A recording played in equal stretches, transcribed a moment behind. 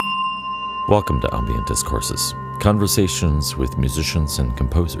Welcome to Ambient Discourses, conversations with musicians and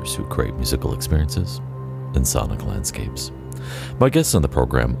composers who create musical experiences in sonic landscapes. My guest on the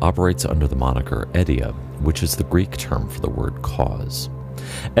program operates under the moniker AITIA, which is the Greek term for the word cause.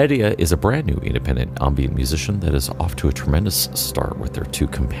 AITIA is a brand new independent ambient musician that is off to a tremendous start with their two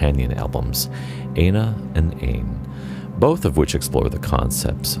companion albums, Aina and Ain, both of which explore the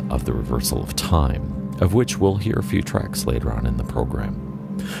concepts of the reversal of time, of which we'll hear a few tracks later on in the program.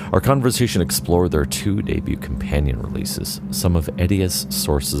 Our conversation explored their two debut companion releases, some of AITIA's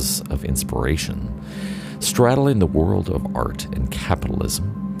sources of inspiration, straddling the world of art and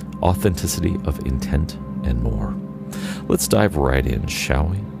capitalism, authenticity of intent, and more. Let's dive right in, shall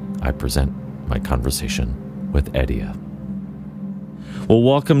we? I present my conversation with AITIA. Well,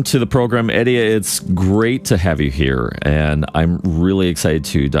 welcome to the program, AITIA. It's great to have you here, and I'm really excited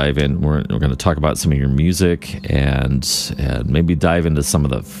to dive in. We're going to talk about some of your music and maybe dive into some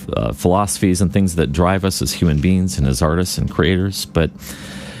of the philosophies and things that drive us as human beings and as artists and creators. But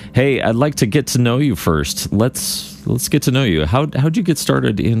hey, I'd like to get to know you first. Let's get to know you. How'd you get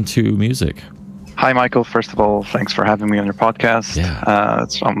started into music? Hi, Michael. First of all, thanks for having me on your podcast. Yeah.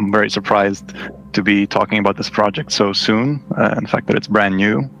 I'm very surprised to be talking about this project so soon. In fact, that it's brand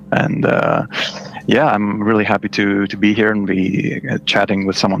new. And I'm really happy to be here and be chatting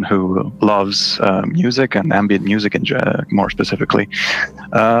with someone who loves music and ambient music more specifically.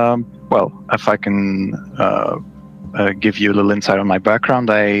 Well, if I can give you a little insight on my background,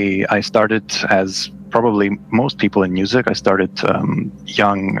 I started as probably most people in music. I started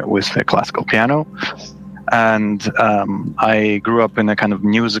young with a classical piano, and I grew up in a kind of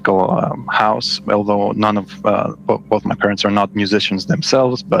musical house, although none of both my parents are not musicians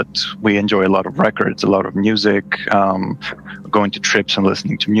themselves, but we enjoy a lot of records, a lot of music, going to trips and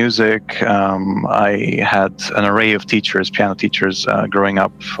listening to music. I had an array of teachers, piano teachers, growing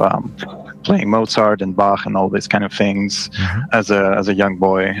up, playing Mozart and Bach and all these kind of things as a young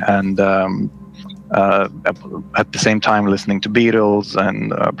boy, and at the same time listening to Beatles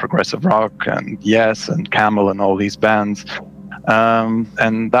and progressive rock and Yes and Camel and all these bands,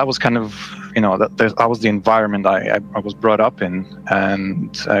 and that was kind of, that was the environment I was brought up in.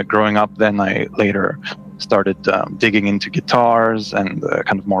 And growing up, then I later started digging into guitars and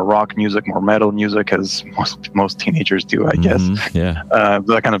kind of more rock music, more metal music, as most teenagers do, I guess. Yeah.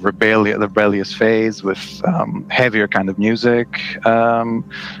 The kind of rebellious phase with heavier kind of music, and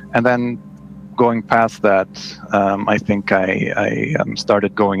then going past that, I think I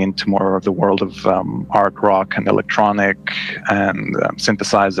started going into more of the world of art rock and electronic and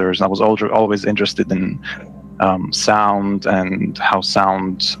synthesizers. I was always interested in sound and how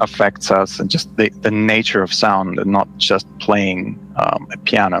sound affects us, and just the nature of sound, and not just playing a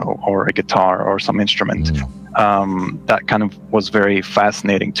piano or a guitar or some instrument. That kind of was very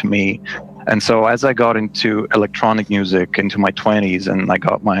fascinating to me. And so as I got into electronic music into my 20s, and I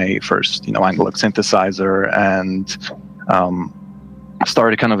got my first, analog synthesizer, and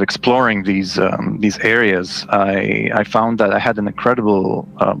started kind of exploring these areas, I found that I had an incredible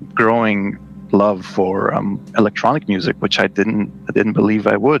growing love for electronic music, which I didn't believe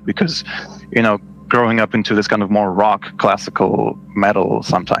I would, because, growing up into this kind of more rock, classical, metal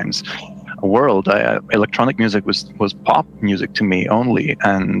sometimes world, electronic music was pop music to me only,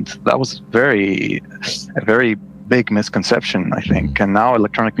 and that was a very big misconception, I think. And now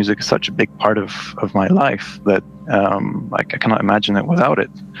electronic music is such a big part of my life that I cannot imagine it without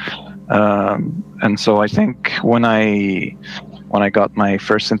it. And so I think when I got my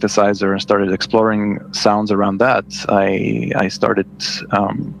first synthesizer and started exploring sounds around that, I started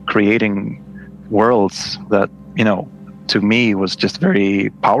creating worlds that, to me was just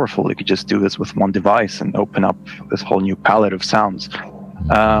very powerful. You could just do this with one device and open up this whole new palette of sounds.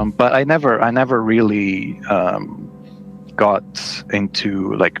 But I never really got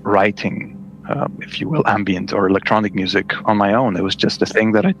into like writing, if you will, ambient or electronic music on my own. It was just a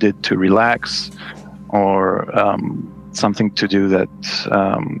thing that I did to relax, or something to do that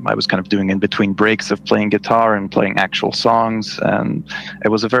I was kind of doing in between breaks of playing guitar and playing actual songs. And it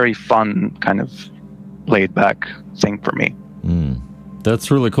was a very fun kind of laid back thing for me. That's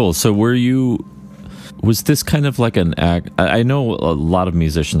really cool. So was this kind of like an act? I know a lot of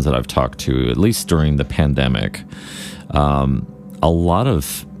musicians that I've talked to, at least during the pandemic, a lot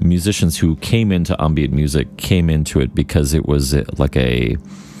of musicians who came into ambient music came into it because it was like an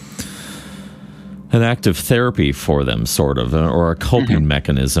act of therapy for them, sort of, or a coping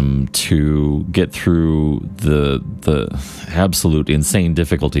mechanism to get through the absolute insane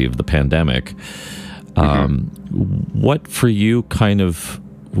difficulty of the pandemic. What for you kind of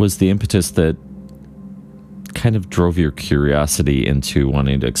was the impetus that kind of drove your curiosity into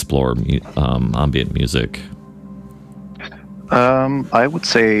wanting to explore ambient music? I would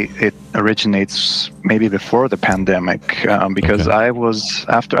say it originates maybe before the pandemic, because Okay. I was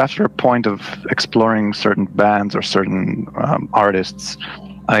after a point of exploring certain bands or certain artists,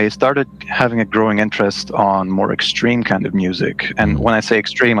 I started having a growing interest on more extreme kind of music. And when I say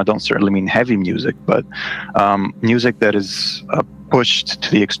extreme, I don't certainly mean heavy music, but music that is pushed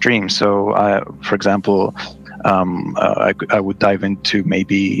to the extreme. So, for example, I would dive into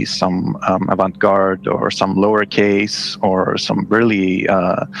maybe some avant-garde or some lowercase or some really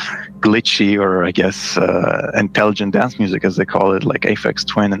glitchy, or I guess intelligent dance music, as they call it, like Aphex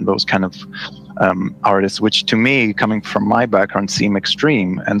Twin and those kind of artists, which to me, coming from my background, seem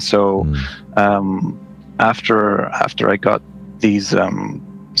extreme. And so after I got these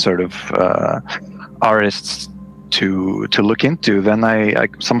sort of artists to look into, then I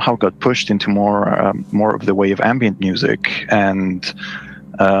somehow got pushed into more of the way of ambient music. And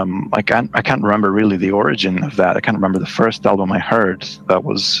I can't remember really the origin of that. I can't remember the first album I heard that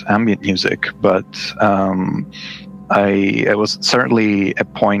was ambient music, but it was certainly a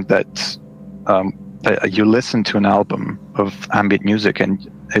point that you listen to an album of ambient music,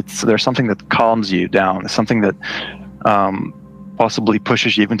 and there's something that calms you down. It's something that possibly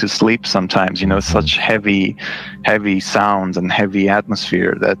pushes you even to sleep sometimes. Such heavy sounds and heavy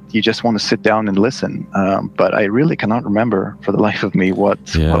atmosphere that you just want to sit down and listen. But I really cannot remember for the life of me what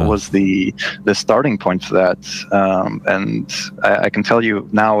was the starting point for that. And I can tell you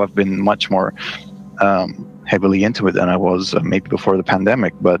now, I've been much more heavily into it than I was maybe before the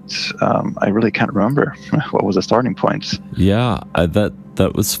pandemic, but I really can't remember what was the starting point. Yeah,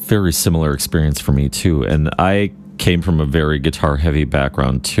 that was a very similar experience for me too. And I came from a very guitar heavy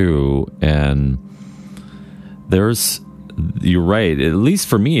background too, and you're right, at least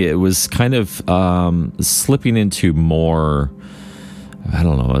for me it was kind of slipping into more, I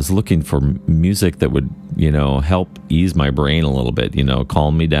don't know, I was looking for music that would help ease my brain a little bit,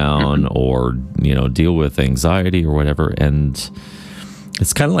 calm me down, or deal with anxiety or whatever. And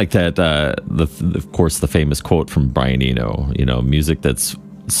it's kind of like that of course the famous quote from Brian Eno, music that's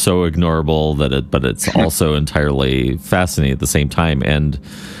so ignorable but it's also entirely fascinating at the same time. And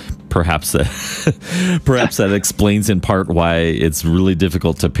perhaps that explains in part why it's really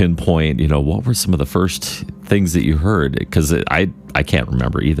difficult to pinpoint, what were some of the first things that you heard, because I can't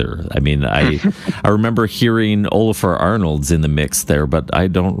remember either. I mean, I remember hearing Olafur Arnalds in the mix there, but I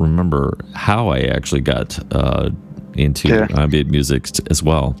don't remember how I actually got into ambient music as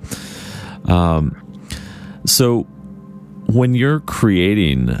well. So when you're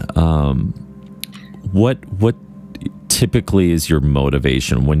creating, what typically is your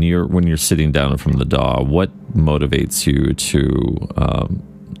motivation when you're sitting down from the DAW? What motivates you to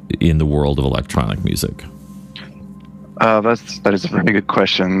in the world of electronic music? That is a very good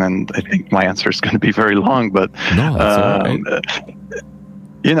question, and I think my answer is going to be very long. But no, that's all right.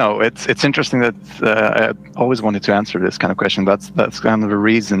 It's interesting that I always wanted to answer this kind of question. That's kind of the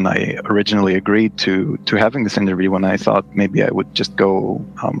reason I originally agreed to having this interview, when I thought maybe I would just go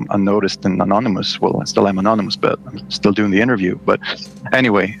unnoticed and anonymous. Well, I still am anonymous, but I'm still doing the interview. But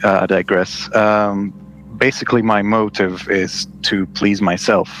anyway, I digress. Basically, my motive is to please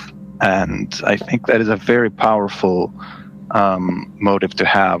myself, and I think that is a very powerful motive to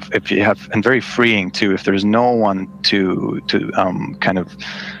have, and very freeing too, if there's no one to kind of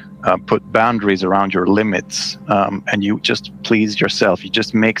put boundaries around your limits, and you just please yourself. You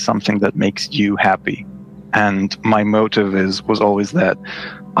just make something that makes you happy. And my motive was always that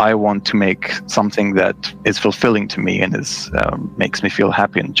I want to make something that is fulfilling to me and makes me feel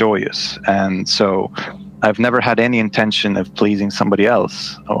happy and joyous. And so I've never had any intention of pleasing somebody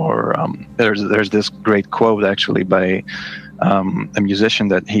else. Or there's this great quote actually by a musician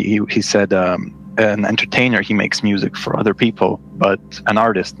that he said, an entertainer, he makes music for other people, but an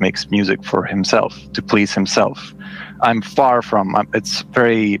artist makes music for himself, to please himself. I'm far from, it's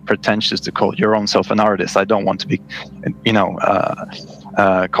very pretentious to call your own self an artist. I don't want to be,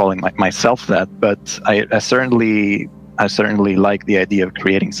 calling myself that, but I certainly like the idea of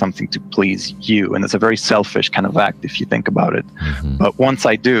creating something to please you. And it's a very selfish kind of act if you think about it. Mm-hmm. But once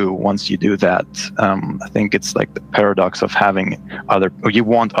you do that, I think it's like the paradox of having you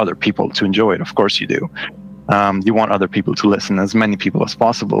want other people to enjoy it. Of course you do. You want other people to listen, as many people as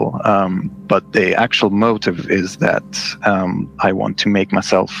possible. But the actual motive is that I want to make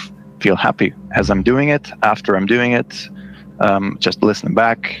myself feel happy as I'm doing it, after I'm doing it. Just listening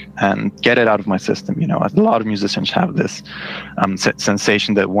back and get it out of my system. A lot of musicians have this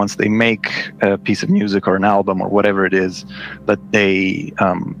sensation that once they make a piece of music or an album or whatever it is, that they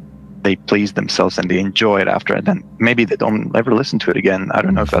they please themselves and they enjoy it after, and then maybe they don't ever listen to it again. I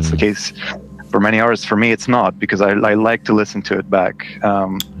don't know if that's the case for many artists. For me, it's not, because I like to listen to it back.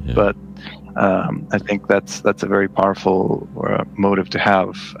 But I think that's a very powerful motive to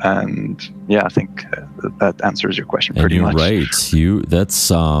have, and I think that answers your question pretty much. Right.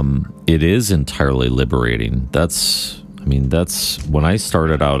 It is entirely liberating. That's when I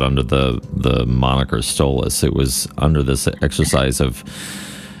started out under the moniker Stolas, it was under this exercise of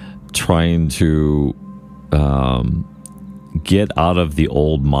trying to get out of the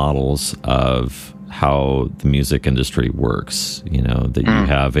old models of how the music industry works. That you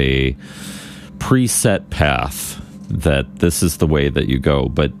have a preset path, that this is the way that you go,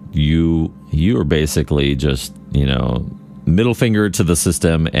 but you are basically just middle finger to the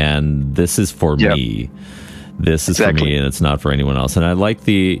system, and this is for me. This is for me, and it's not for anyone else. And I like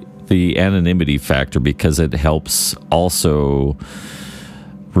the anonymity factor, because it helps also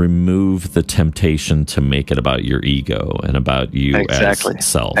remove the temptation to make it about your ego and about you as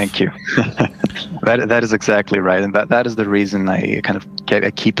self. Thank you. That is exactly right, and that is the reason I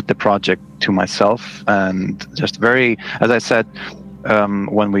keep the project to myself, and just very, as I said,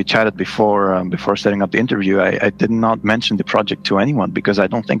 when we chatted before setting up the interview, I did not mention the project to anyone, because I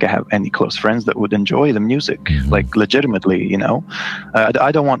don't think I have any close friends that would enjoy the music, like legitimately.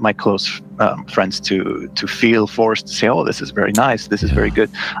 I don't want my close friends to feel forced to say, "Oh, this is very nice, this is very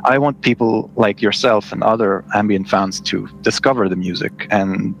good." I want people like yourself and other ambient fans to discover the music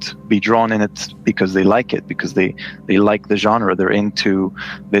and be drawn in it because they like it, because they like the genre, they're into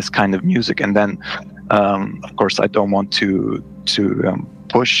this kind of music. And then of course, I don't want to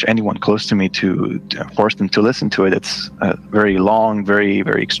push anyone close to me to force them to listen to it. It's a very long, very,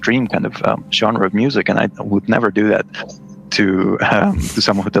 very extreme kind of genre of music, and I would never do that to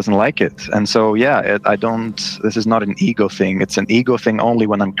someone who doesn't like it. And so, I don't. This is not an ego thing. It's an ego thing only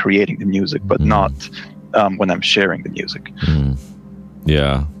when I'm creating the music, but not when I'm sharing the music.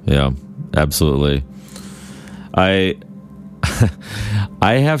 Yeah, absolutely. I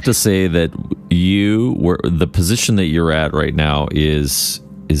have to say that the position that you're at right now is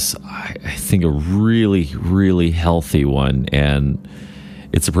I think a really, really healthy one, and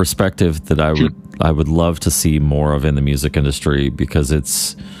it's a perspective that I would love to see more of in the music industry, because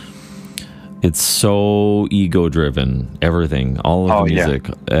it's so ego driven, everything, all of the music,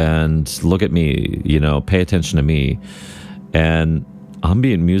 and look at me, pay attention to me, and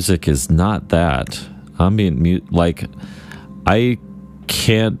ambient music is not that.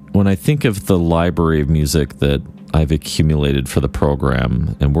 When I think of the library of music that I've accumulated for the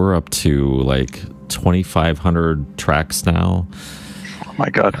program, and we're up to like 2,500 tracks now. Oh my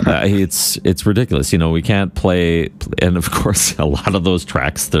God. It's ridiculous. We can't play, and of course, a lot of those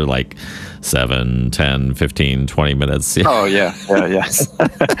tracks, they're like 7, 10, 15, 20 minutes. Oh, yeah.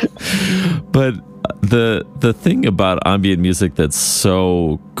 But the thing about ambient music that's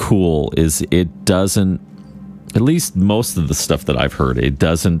so cool is it doesn't, at least most of the stuff that I've heard, it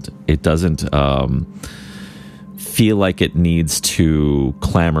doesn't feel like it needs to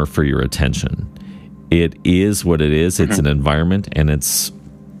clamor for your attention. It is what it is. It's an environment, and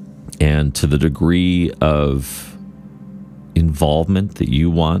to the degree of involvement that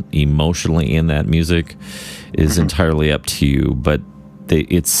you want emotionally in that music is entirely up to you. But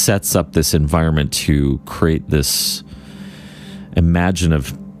it sets up this environment to create this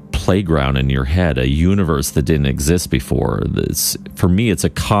imaginative playground in your head, a universe that didn't exist before. For me, it's a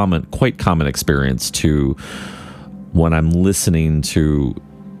quite common experience to when I'm listening to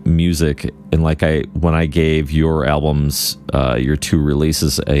music, and when I gave your albums, your 2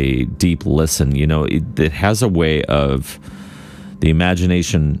 releases, a deep listen, it has a way of the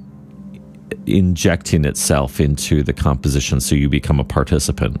imagination injecting itself into the composition, so you become a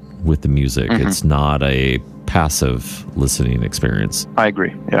participant with the music. It's not a passive listening experience. I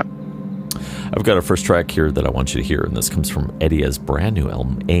agree. Yeah. I've got a first track here that I want you to hear, and this comes from AITIA's brand new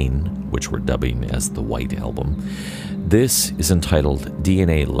album, Ain, which we're dubbing as the White Album. This is entitled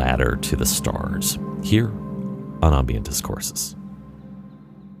DNA Ladder to the Stars, here on Ambient Discourses.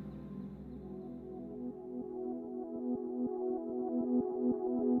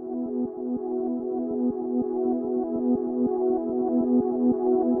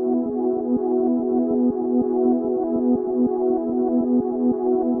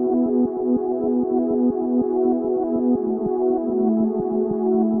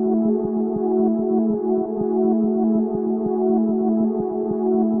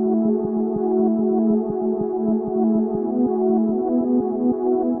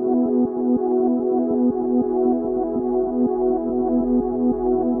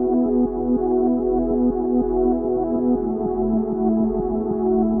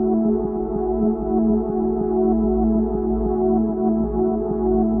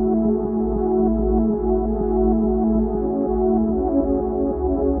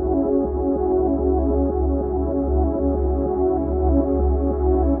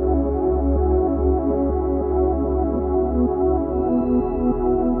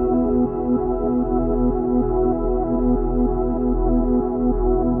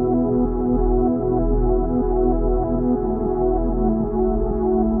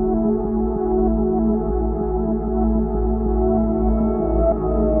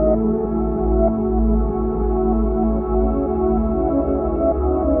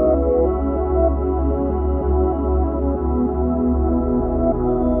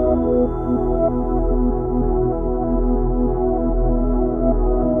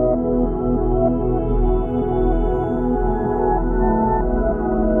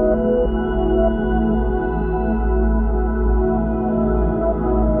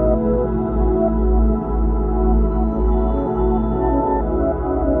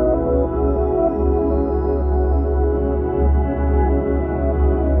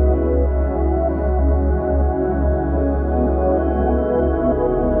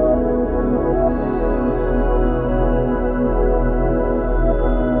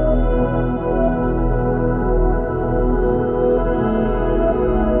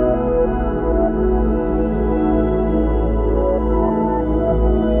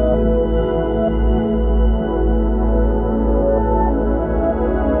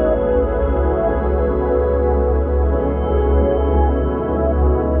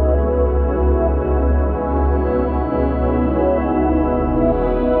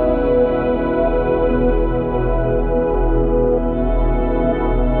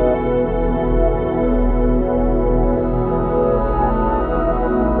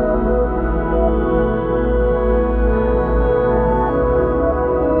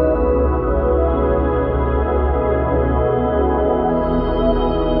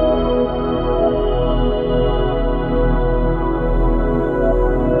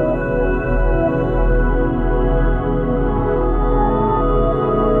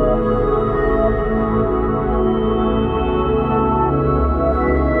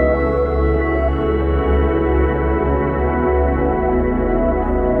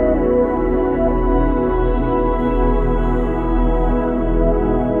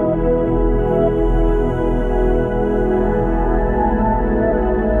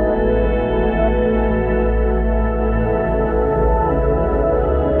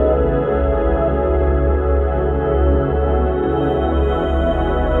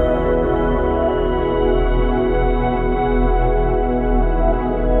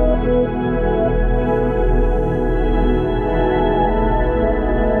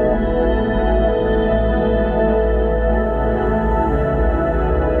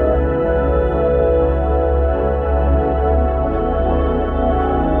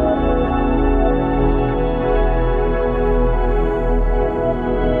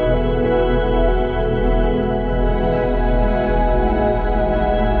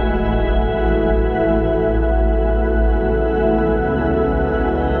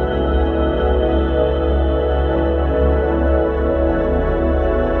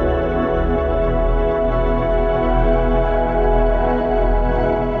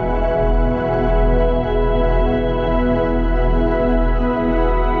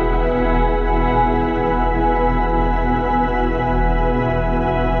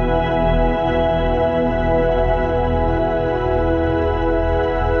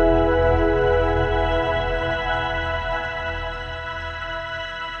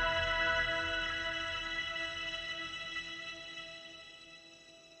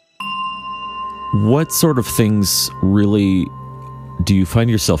 what sort of things really do you find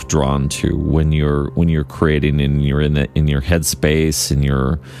yourself drawn to when you're creating and you're in your headspace and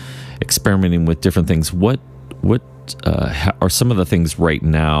you're experimenting with different things? What are some of the things right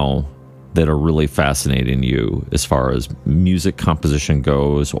now that are really fascinating you as far as music composition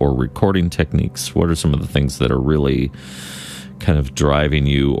goes, or recording techniques? What are some of the things that are really kind of driving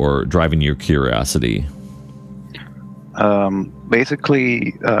you or driving your curiosity?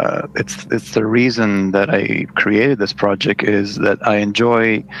 Basically, it's the reason that I created this project is that I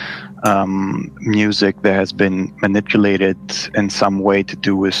enjoy music that has been manipulated in some way to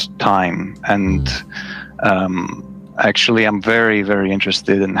do with time. And actually, I'm very, very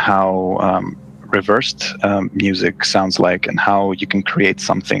interested in how reversed music sounds like, and how you can create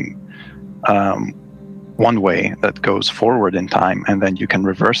something one way that goes forward in time, and then you can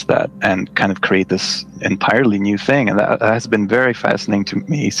reverse that and kind of create this entirely new thing. And that has been very fascinating to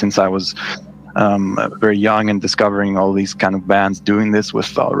me since I was very young, and discovering all these kind of bands doing this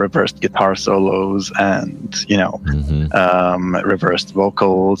with reversed guitar solos and, reversed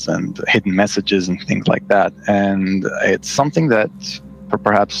vocals and hidden messages and things like that. And it's something that,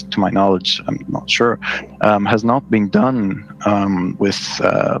 perhaps to my knowledge, I'm not sure, has not been done with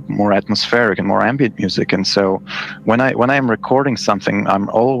more atmospheric and more ambient music. And so when I'm recording something, I'm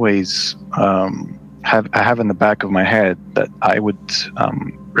always I have in the back of my head that I would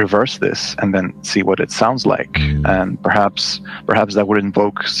reverse this and then see what it sounds like, and perhaps that would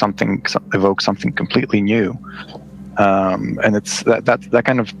evoke something completely new. And it's that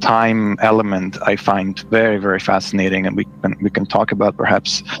kind of time element I find very, very fascinating, and we can talk about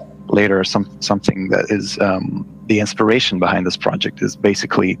perhaps later something that is the inspiration behind this project is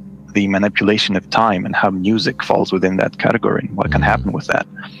basically the manipulation of time and how music falls within that category and what can happen with that.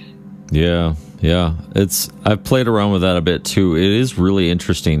 Yeah. I've played around with that a bit too. It is really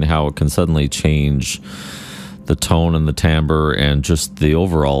interesting how it can suddenly change the tone and the timbre and just the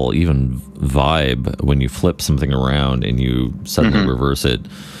overall even vibe when you flip something around and you suddenly reverse it.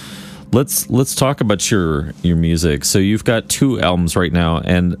 Let's talk about your music. So you've got 2 albums right now,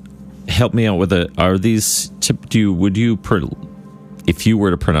 and help me out with it. Are these if you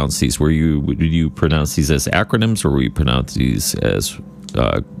were to pronounce these, would you pronounce these as acronyms, or would you pronounce these as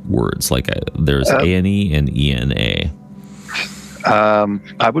words? Like there's ANE and ENA.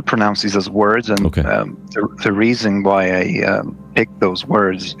 I would pronounce these as words, and okay. The reason why I picked those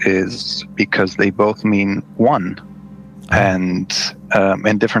words is because they both mean one, and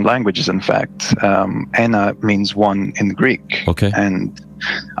in different languages. In fact, Anna means one in Greek, and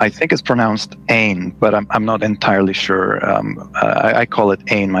I think it's pronounced Ain, but I'm not entirely sure. I call it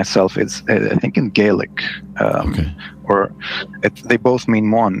Ain myself. It's I think in Gaelic, or they both mean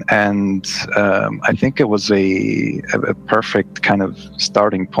one, and I think it was a perfect kind of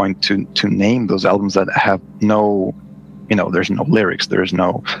starting point to name those albums that have no, there's no lyrics, there's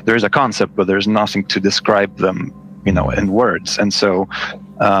a concept, but there's nothing to describe them, in words. And so,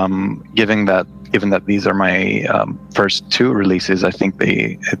 given that these are my first 2 releases, I think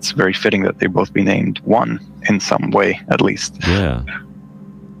it's very fitting that they both be named one in some way, at least. Yeah,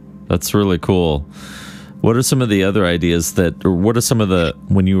 that's really cool. What are some of the other ideas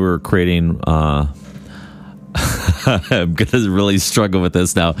when you were creating? I'm gonna really struggle with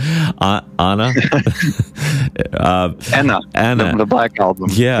this now. Anna, Anna, the Black Album.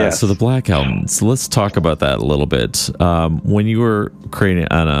 Yeah, yes. So the Black Album. So let's talk about that a little bit. When you were creating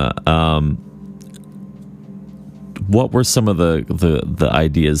Anna, what were some of the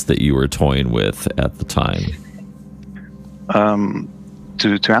ideas that you were toying with at the time?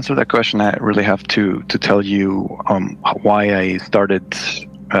 To answer that question, I really have to tell you why I started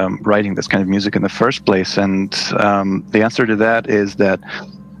writing this kind of music in the first place. And the answer to that is that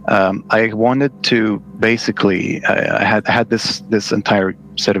I wanted to basically, I had this entire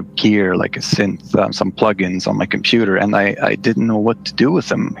set of gear, like a synth, some plugins on my computer, and I didn't know what to do with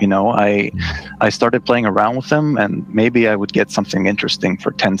them. I started playing around with them, and maybe I would get something interesting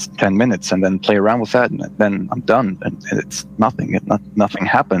for 10 minutes and then play around with that, and then I'm done. And it's nothing. Nothing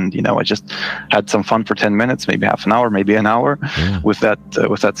happened. I just had some fun for 10 minutes, maybe half an hour, maybe an hour with that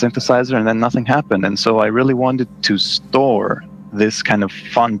synthesizer, and then nothing happened. And so I really wanted to store this kind of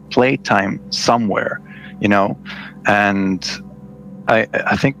fun playtime somewhere, and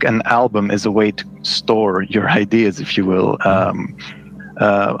I think an album is a way to store your ideas, if you will.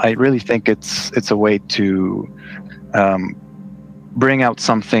 I really think it's a way to bring out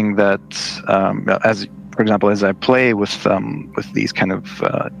something that, for example, as I play with these kind of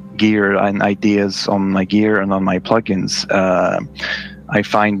gear and ideas on my gear and on my plugins, I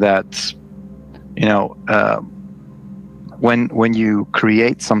find that when you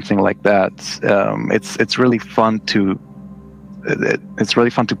create something like that, it's really fun to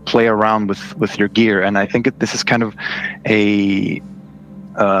play around with your gear. And I think this is kind of a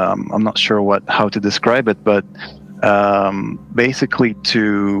I'm not sure how to describe it, but basically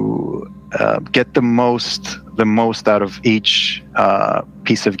to get the most out of each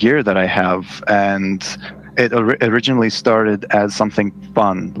piece of gear that I have. And it originally started as something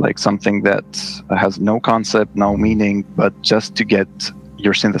fun, like something that has no concept, no meaning, but just to get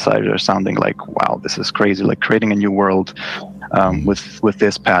your synthesizer sounding like, wow, this is crazy, like creating a new world with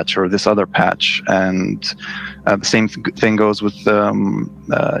this patch or this other patch. And the same thing goes with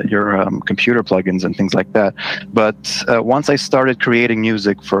your computer plugins and things like that. But once I started creating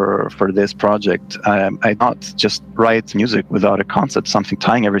music for this project, I not just write music without a concept, something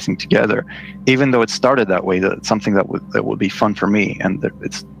tying everything together. Even though it started that way, that's something that would be fun for me, and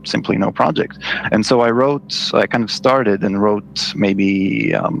it's simply no project. And so I kind of started and wrote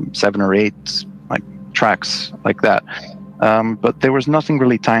maybe 7 or 8 like tracks like that. But there was nothing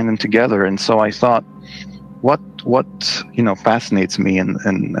really tying them together, and so I thought, what fascinates me,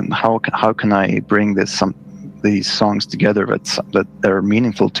 and how can I bring these songs together that are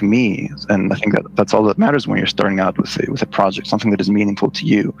meaningful to me? And I think that's all that matters when you're starting out with a project, something that is meaningful to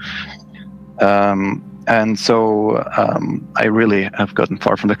you. And so I really have gotten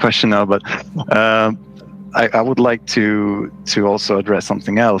far from the question now, but I would like to also address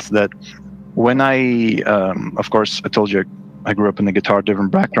something else. That when of course, I told you I grew up in a guitar-driven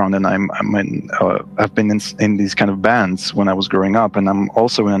background, and I've been in these kind of bands when I was growing up, and I'm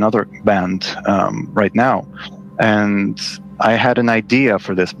also in another band right now. And I had an idea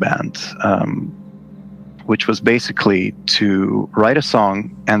for this band, which was basically to write a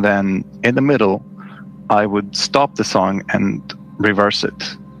song, and then in the middle, I would stop the song and reverse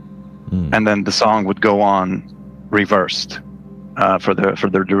it, and then the song would go on reversed for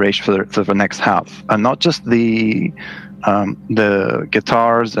the duration for the next half, and not just the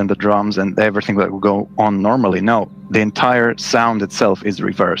guitars and the drums and everything that will go on normally. No, the entire sound itself is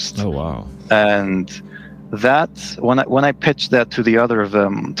reversed. Oh wow! And that when I pitched that to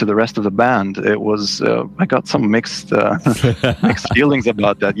the rest of the band, it was I got some mixed feelings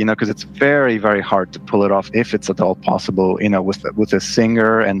about that, because it's very, very hard to pull it off if it's at all possible, with a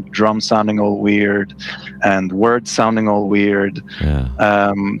singer and drums sounding all weird and words sounding all weird. Yeah.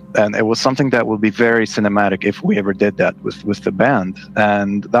 And it was something that would be very cinematic if we ever did that with the band.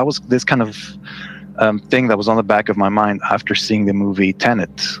 And that was this kind of thing that was on the back of my mind after seeing the movie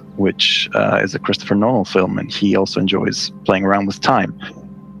Tenet, which is a Christopher Nolan film, and he also enjoys playing around with time.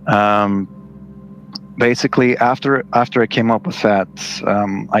 Basically, after I came up with that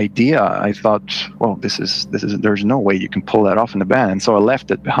idea, I thought, well, this is there's no way you can pull that off in the band, and so I left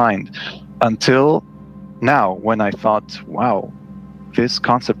it behind until now, when I thought, wow, this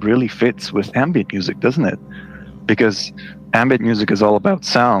concept really fits with ambient music, doesn't it? Because ambient music is all about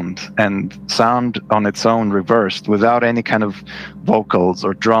sound, and sound on its own reversed without any kind of vocals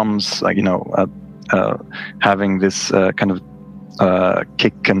or drums, having this kind of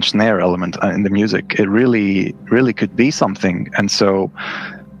kick and snare element in the music. It really, really could be something. And so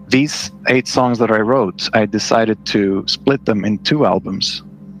these 8 songs that I wrote, I decided to split them in 2 albums,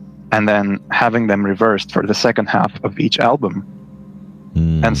 and then having them reversed for the second half of each album.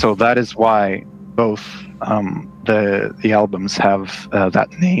 And so that is why both the albums have that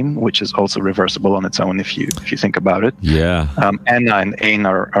name, which is also reversible on its own if you think about it. Yeah. Anna and Ain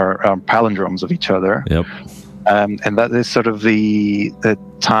are palindromes of each other. Yep. And that is sort of the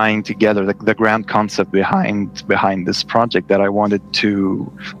tying together, the grand concept behind this project that I wanted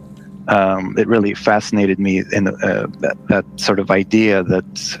to. It really fascinated me in that sort of idea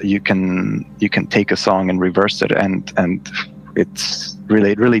that you can take a song and reverse it, and it's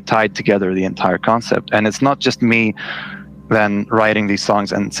really tied together the entire concept. And it's not just me then writing these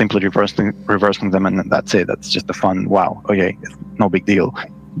songs and simply reversing them, and that's it. That's just a fun, wow, okay, it's no big deal.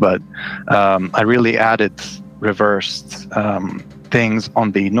 But I really added reversed things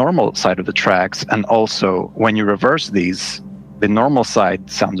on the normal side of the tracks, and also when you reverse these, the normal side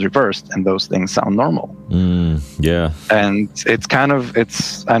sounds reversed and those things sound normal. Yeah. And it's kind of,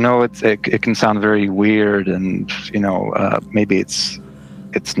 I know it can sound very weird, and maybe it's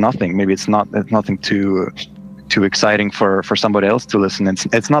nothing. Maybe it's nothing too exciting for somebody else to listen.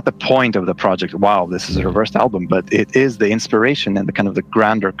 It's not the point of the project. Wow, this is a reversed album, but it is the inspiration and the kind of the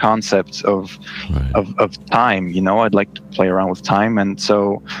grander concept of time. I'd like to play around with time, and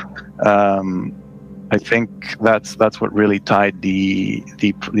so I think that's what really tied the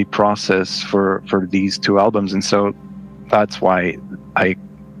process for these 2 albums, and so that's why I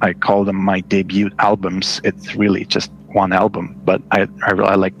call them my debut albums. It's really just one album, but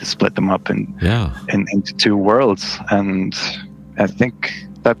I like to split them up into two worlds. And I think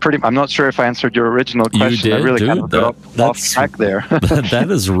that I'm not sure if I answered your original question. You did, I really dude. kind of got off track there. That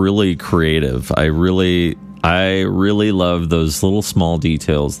is really creative. I really love those little small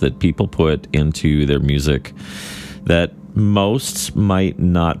details that people put into their music that most might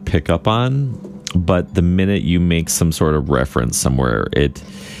not pick up on, but the minute you make some sort of reference somewhere,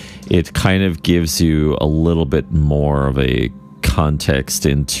 it kind of gives you a little bit more of a context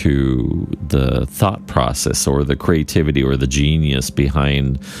into the thought process or the creativity or the genius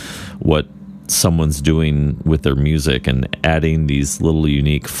behind what someone's doing with their music, and adding these little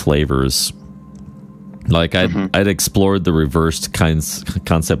unique flavors. Like I'd explored the reversed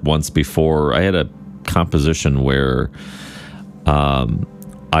concept once before. I had a composition where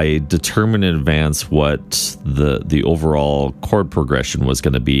I determined in advance what the overall chord progression was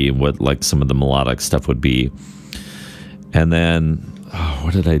going to be, and what like some of the melodic stuff would be. And then,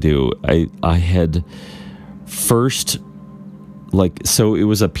 what did I do? I had first, like, so it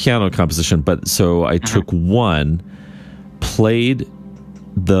was a piano composition, but so I took one, played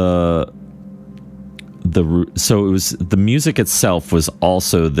so it was the music itself was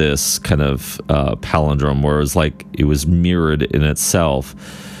also this kind of palindrome, where it was like it was mirrored in itself,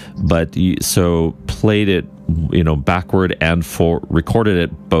 but so played it, backward and forward, recorded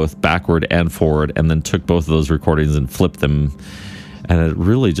it both backward and forward, and then took both of those recordings and flipped them, and it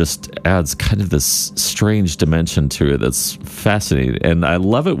really just adds kind of this strange dimension to it that's fascinating. And I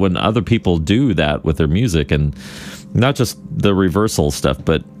love it when other people do that with their music, and not just the reversal stuff,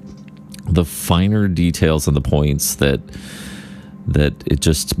 but the finer details and the points that it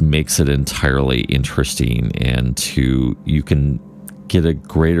just makes it entirely interesting, and you can get a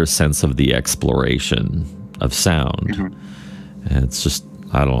greater sense of the exploration of sound. And it's just,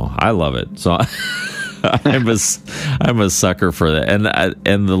 I don't know, I love it. So I'm a sucker for that,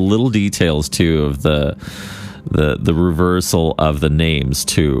 and the little details too of the reversal of the names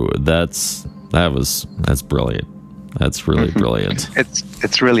too. That's brilliant. That's really brilliant.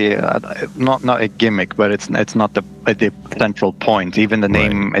 It's really not a gimmick, but it's not the central point. Even the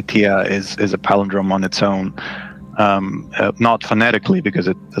name AITIA is a palindrome on its own. Not phonetically, because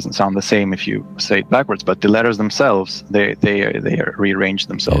it doesn't sound the same if you say it backwards, but the letters themselves, they rearrange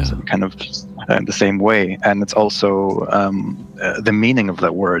themselves in kind of the same way. And it's also the meaning of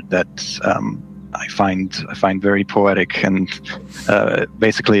that word that I find very poetic, and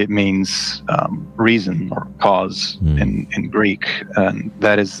basically it means reason or cause in Greek, and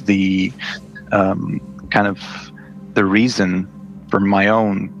that is the kind of the reason for my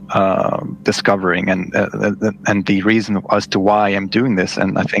own discovering and the reason as to why I'm doing this.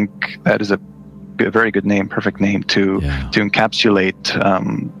 And I think that is a very good name, perfect name to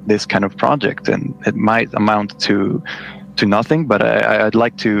encapsulate this kind of project. And it might amount to nothing, but I'd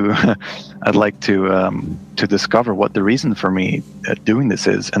like to discover what the reason for me doing this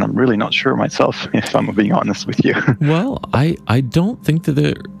is, and I'm really not sure myself, if I'm being honest with you. Well, I don't think that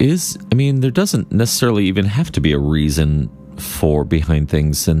there is. I mean, there doesn't necessarily even have to be a reason for behind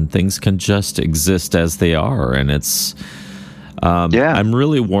things, and things can just exist as they are. And it's I'm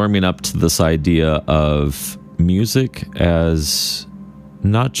really warming up to this idea of music as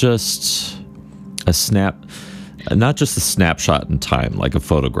not just a snapshot in time, like a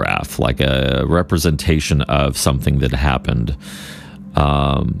photograph, like a representation of something that happened.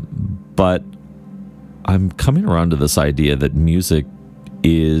 But I'm coming around to this idea that music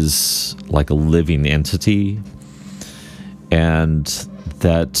is like a living entity, and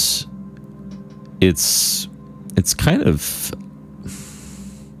that it's kind of,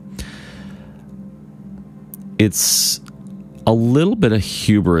 it's a little bit of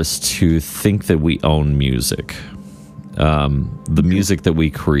hubris to think that we own music. The music that we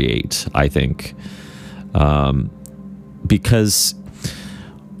create, I think, because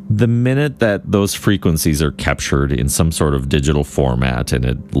the minute that those frequencies are captured in some sort of digital format and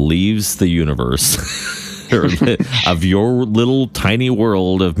it leaves the universe of your little tiny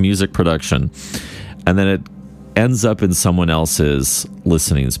world of music production, and then it ends up in someone else's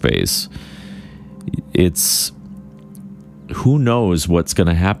listening space, it's, who knows what's going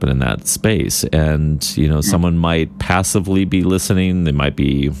to happen in that space. And someone might passively be listening, they might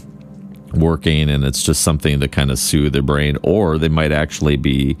be working, and it's just something to kind of soothe their brain, or they might actually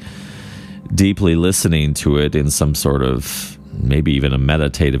be deeply listening to it in some sort of, maybe even a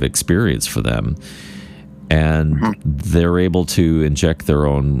meditative experience for them, and they're able to inject their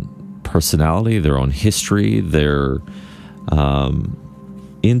own personality, their own history, their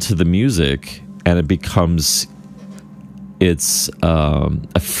into the music, and it becomes it's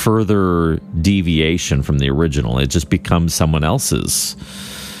a further deviation from the original. It just becomes someone else's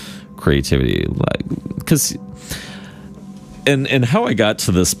creativity. Because, and how I got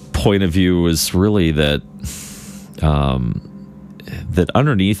to this point of view was really that that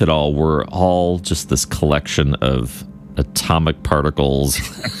underneath it all, we're all just this collection of atomic particles,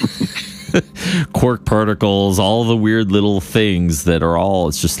 quark particles, all the weird little things that are all,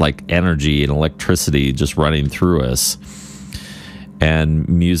 it's just like energy and electricity just running through us. And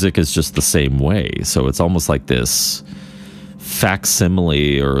music is just the same way. So it's almost like this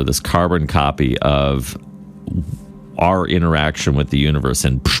facsimile or this carbon copy of our interaction with the universe,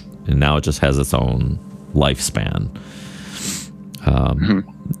 and now it just has its own lifespan.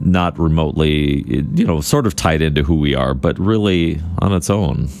 Not remotely, sort of tied into who we are, but really on its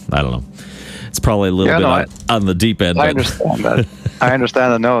own. I don't know. It's probably a little bit on the deep end. I understand that. I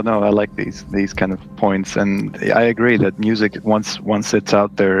understand that. No, I like these kind of points, and I agree that music, once it's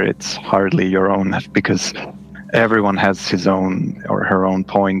out there, it's hardly your own, because everyone has his own or her own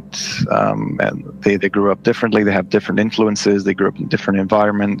point, and they grew up differently. They have different influences. They grew up in a different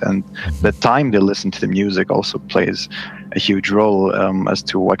environment, and the time they listen to the music also plays a huge role as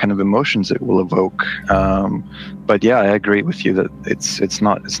to what kind of emotions it will evoke. But yeah, I agree with you that it's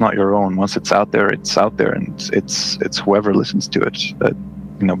not your own. Once it's out there, and it's whoever listens to it that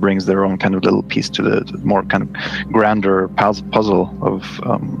brings their own kind of little piece to the more kind of grander puzzle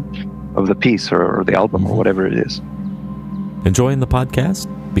of the piece or the album or whatever it is. Enjoying the podcast?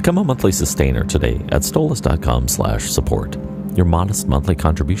 Become a monthly sustainer today at stolas.com/support. Your modest monthly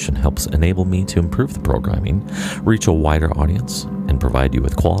contribution helps enable me to improve the programming, reach a wider audience, and provide you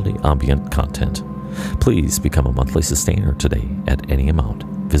with quality ambient content. Please become a monthly sustainer today at any amount.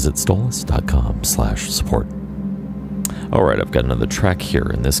 Visit stolas.com/support. All right, I've got another track here,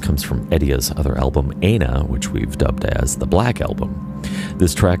 and this comes from AITIA's other album, AITIA, which we've dubbed as the Black Album.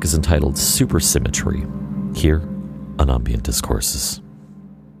 This track is entitled Supersymmetry, here on Ambient Discourses.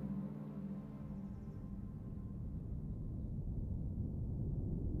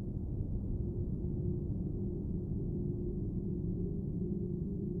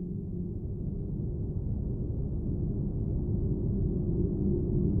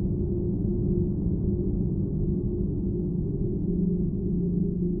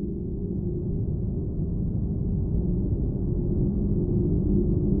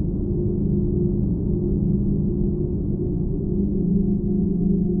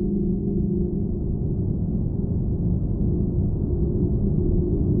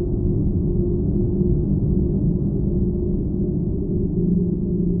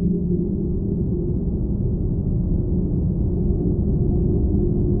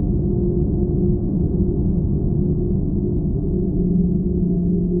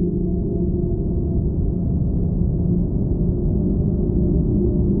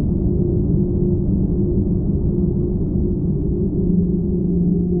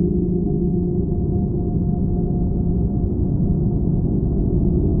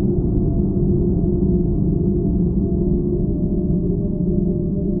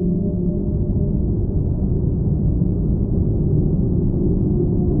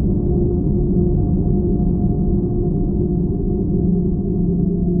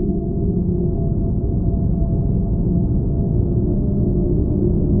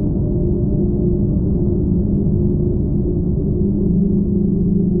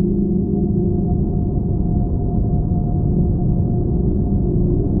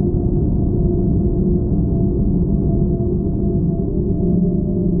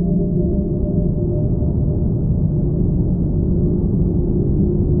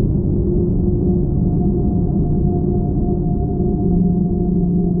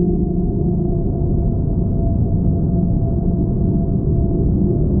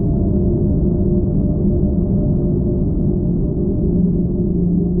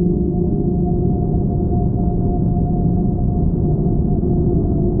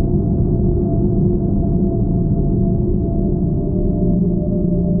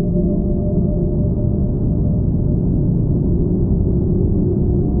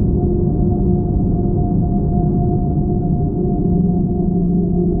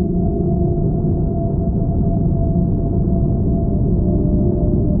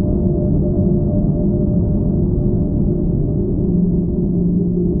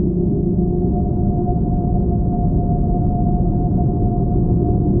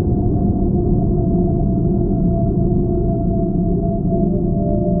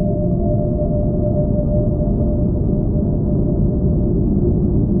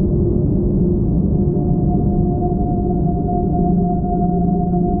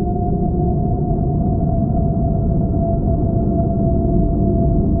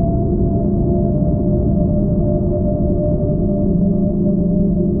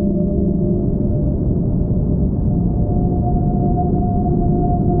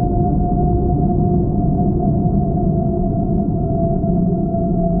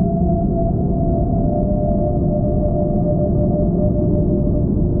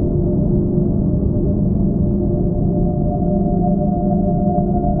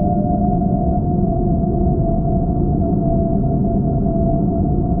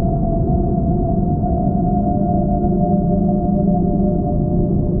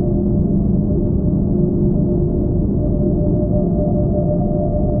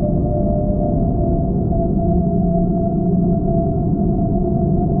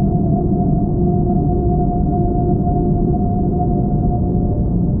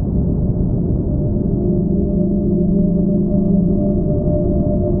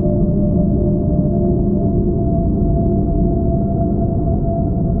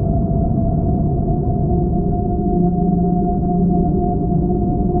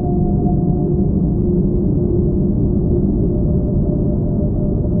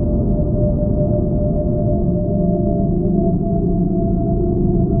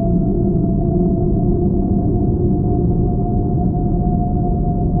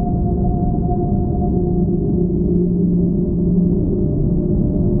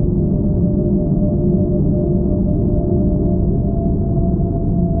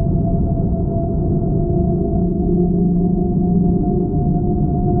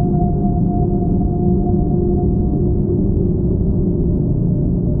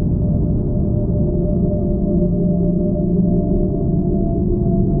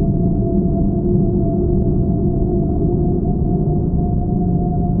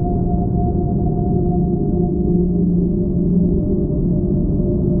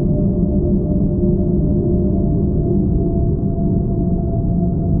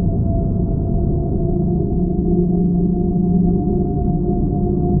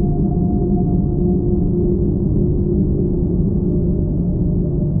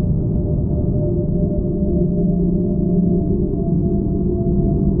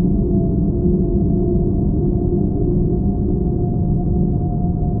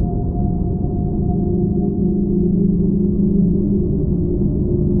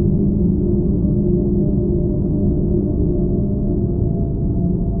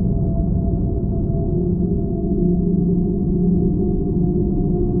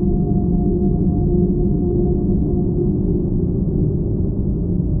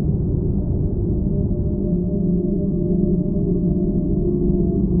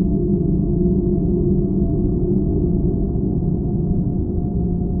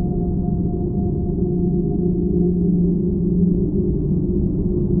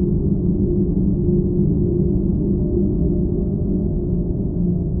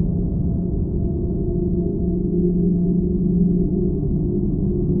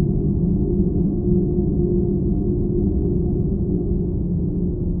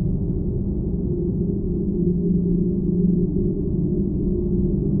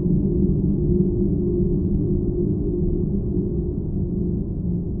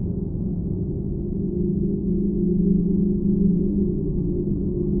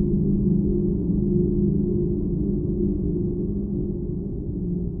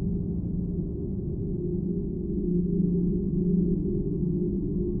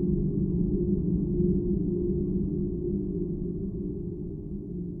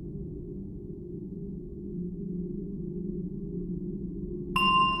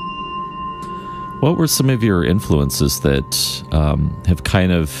 What were some of your influences that have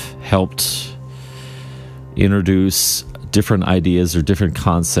kind of helped introduce different ideas or different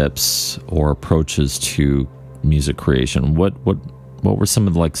concepts or approaches to music creation? What were some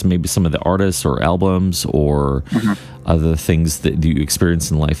of maybe some of the artists or albums or other things that you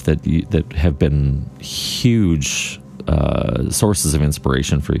experienced in life that have been huge sources of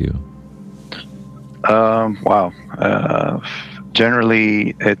inspiration for you? Wow.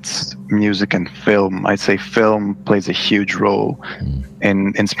 Generally, it's music and film. I'd say film plays a huge role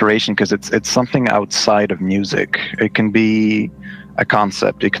in inspiration because it's something outside of music. It can be a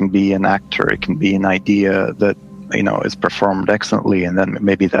concept, it can be an actor, it can be an idea that is performed excellently, and then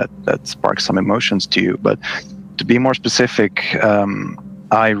maybe that sparks some emotions to you. But to be more specific,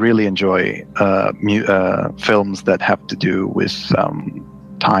 I really enjoy films that have to do with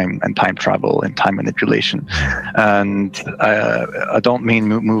time and time travel and time manipulation. And I don't mean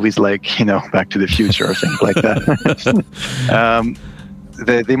movies like, Back to the Future or things like that.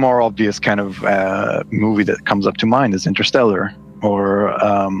 The more obvious kind of movie that comes up to mind is Interstellar, or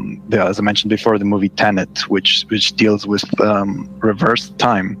as I mentioned before, the movie Tenet, which deals with reverse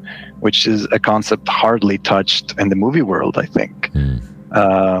time, which is a concept hardly touched in the movie world, I think.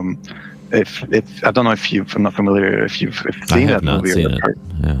 If I don't know if I'm not familiar if you've seen that movie. I have not seen it.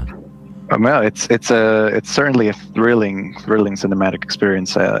 Yeah. Well, it's certainly a thrilling cinematic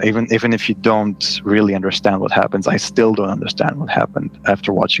experience. Even if you don't really understand what happens, I still don't understand what happened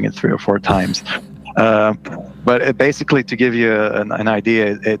after watching it 3 or 4 times. But basically, to give you an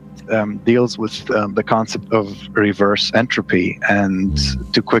idea, it deals with the concept of reverse entropy. And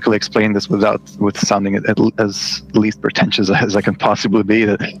to quickly explain this with sounding as least pretentious as I can possibly be,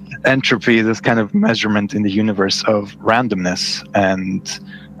 that entropy is this kind of measurement in the universe of randomness and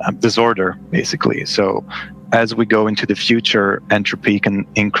disorder, basically. So as we go into the future, entropy can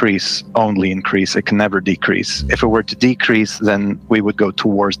only increase. It can never decrease. If it were to decrease, then we would go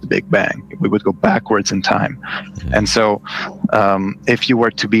towards the Big Bang. We would go backwards in time. And so if you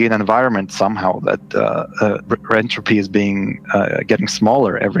were to be in an environment somehow that entropy is getting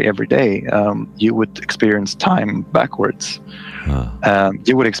smaller every day, you would experience time backwards.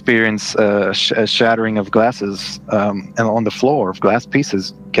 You would experience a shattering of glasses and on the floor, of glass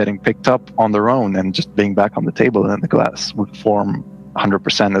pieces getting picked up on their own and just being back on the table, and then the glass would form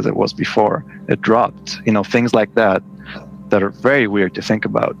 100% as it was before it dropped. Things like that are very weird to think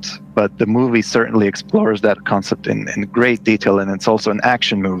about. But the movie certainly explores that concept in great detail, and it's also an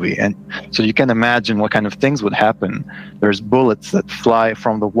action movie. And so you can imagine what kind of things would happen. There's bullets that fly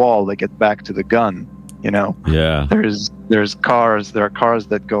from the wall that get back to the gun. Yeah. There's cars. There are cars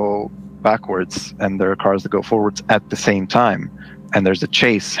that go backwards, and there are cars that go forwards at the same time. And there's a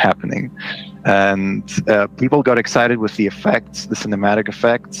chase happening, and people got excited with the effects, the cinematic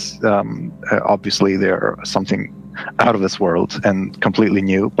effects. Obviously, they're something out of this world and completely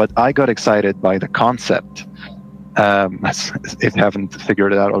new. But I got excited by the concept, if you haven't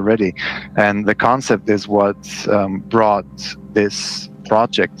figured it out already. And the concept is what brought this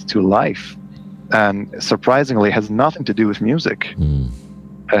project to life. And surprisingly, it has nothing to do with music.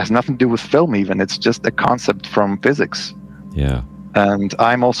 It has nothing to do with film even. It's just a concept from physics. Yeah. And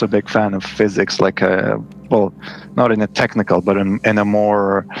I'm also a big fan of physics, not in a technical, but in a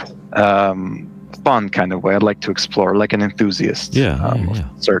more fun kind of way. I'd like to explore, like an enthusiast,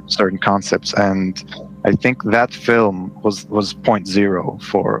 certain concepts. And I think that film was point zero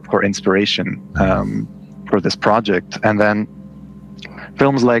for inspiration for this project. And then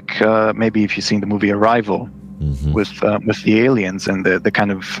films like maybe if you've seen the movie Arrival, with the aliens and the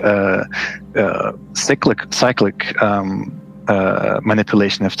kind of cyclic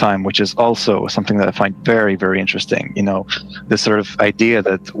manipulation of time, which is also something that I find very, very interesting. This sort of idea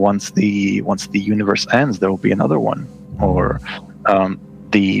that once the universe ends, there will be another one, or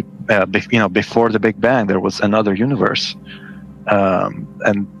before the Big Bang, there was another universe,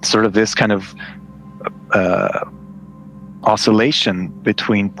 and sort of this kind of oscillation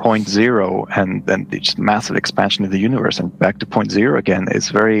between point zero and then the just massive expansion of the universe and back to point zero again is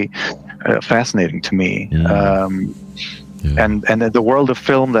very fascinating to me. And the world of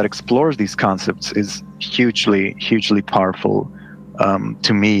film that explores these concepts is hugely, hugely powerful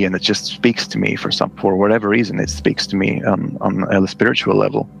to me, and it just speaks to me for whatever reason. It speaks to me on a spiritual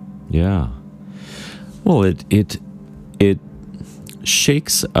level. Yeah. Well, it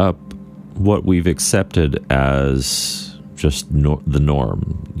shakes up what we've accepted as just the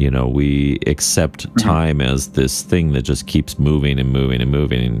norm. We accept time as this thing that just keeps moving and moving and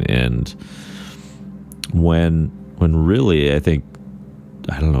moving, and when really, I think,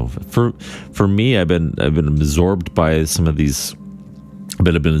 I don't know, for me, I've been absorbed by some of these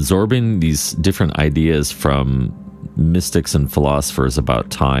but I've been absorbing these different ideas from mystics and philosophers about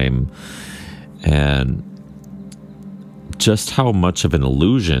time, and just how much of an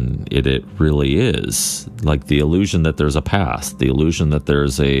illusion it really is. Like the illusion that there's a past, the illusion that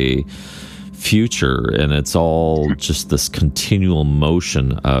there's a future, and it's all just this continual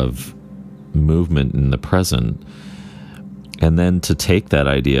motion of movement in the present. And then to take that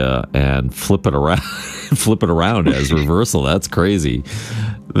idea and flip it around as reversal, that's crazy.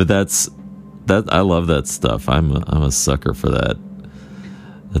 But that I love that stuff. I'm a sucker for that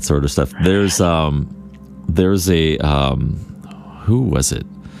sort of stuff. There's a who was it?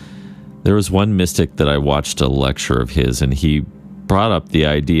 There was one mystic that I watched a lecture of his, and he brought up the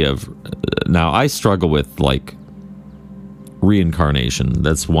idea of, now I struggle with like reincarnation.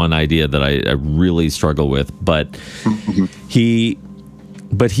 That's one idea that I really struggle with, but he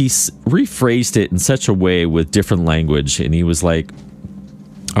rephrased it in such a way with different language, and he was like,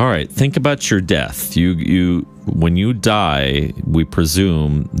 all right, think about your death. You when you die, we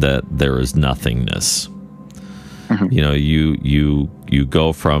presume that there is nothingness. You know, you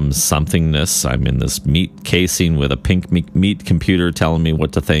go from somethingness. I'm in this meat casing with a pink meat computer telling me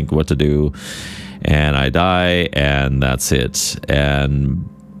what to think, what to do, and I die, and that's it.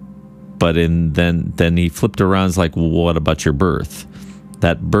 But then he flipped around. It's like, well, what about your birth?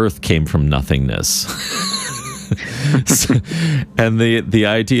 That birth came from nothingness. And the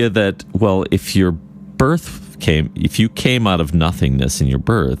idea that, well, if your birth if you came out of nothingness in your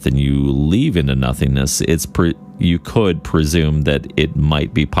birth and you leave into nothingness, you could presume that it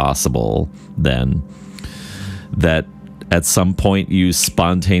might be possible then that at some point you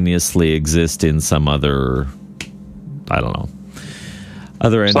spontaneously exist in some other, I don't know,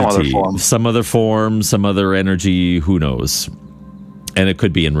 other entity, some other form, some other energy, who knows? And it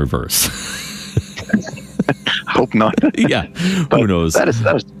could be in reverse. Hope not. Yeah, who knows? That is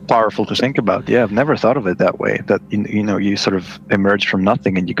powerful to think about. Yeah, I've never thought of it that way. That you know, you sort of emerge from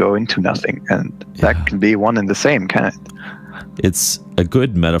nothing and you go into nothing, and that can be one and the same, can't it? It's a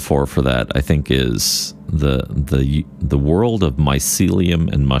good metaphor for that, I think, is the world of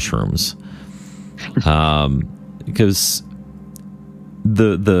mycelium and mushrooms, because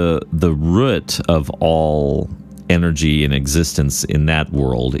the root of all energy and existence in that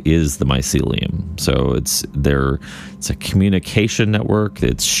world is the mycelium. So it's a communication network.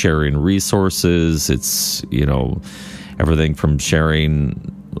 It's sharing resources. It's, you know, everything from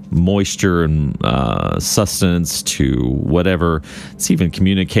sharing moisture and sustenance to whatever. It's even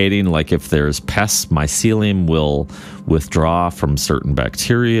communicating, like if there's pests, mycelium will withdraw from certain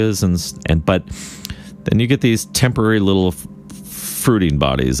bacterias, and but then you get these temporary little fruiting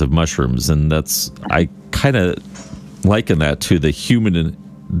bodies of mushrooms, and I kind of liken that to the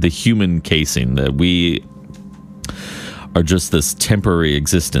human casing, that we are just this temporary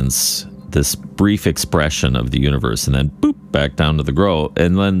existence, this brief expression of the universe, and then boop, back down to the grow.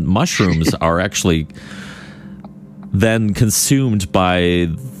 And then mushrooms are actually then consumed by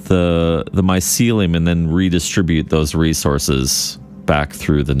the mycelium and then redistribute those resources back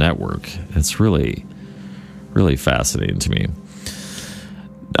through the network. It's really, really fascinating to me.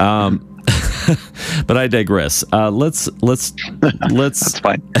 But I digress. Let's That's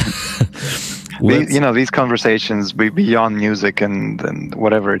fine. These conversations beyond music and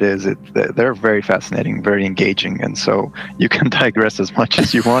whatever it is, they're very fascinating, very engaging, and so you can digress as much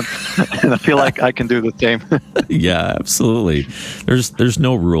as you want. And I feel like I can do the same. Yeah, absolutely. There's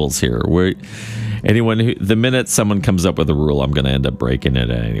no rules here. The minute someone comes up with a rule, I'm going to end up breaking it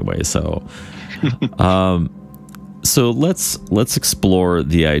anyway. So. So let's explore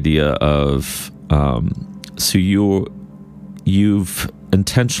the idea of so you've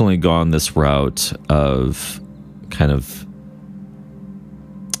intentionally gone this route of kind of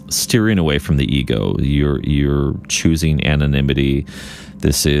steering away from the ego. You're choosing anonymity.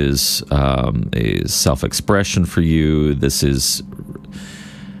 This is a self-expression for you. This is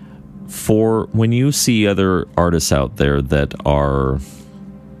for when you see other artists out there that are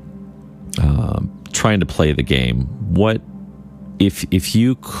trying to play the game. What if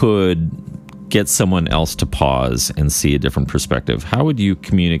you could get someone else to pause and see a different perspective? How would you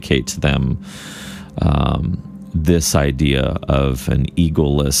communicate to them this idea of an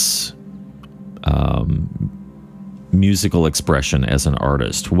egoless musical expression as an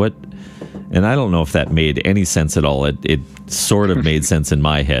artist? And I don't know if that made any sense at all. It sort of made sense in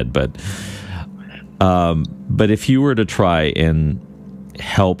my head, but if you were to try and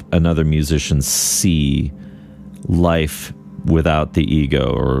help another musician see life without the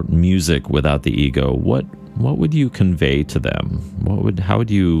ego, or music without the ego, what would you convey to them? How would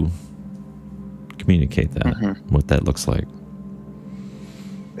you communicate that? Mm-hmm. What that looks like?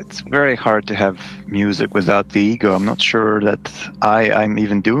 it's very hard to have music without the ego. I'm not sure that I'm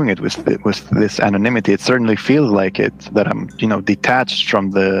even doing it with this anonymity. It certainly feels like it, that I'm, detached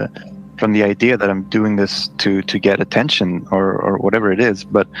from the idea that I'm doing this to get attention or whatever it is.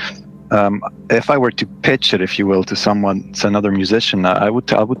 But if I were to pitch it, if you will, to another musician, I would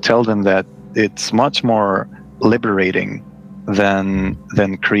tell them that it's much more liberating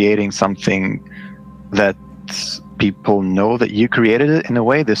than creating something that people know that you created it. In a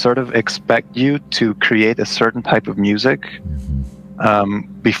way, they sort of expect you to create a certain type of music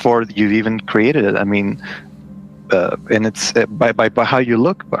before you've even created it. I mean, and it's by how you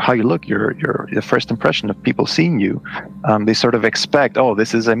look. Your first impression of people seeing you, they sort of expect, oh,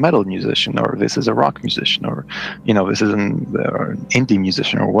 this is a metal musician, or this is a rock musician, or this is an indie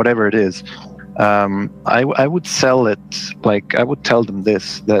musician, or whatever it is. I would sell it like I would tell them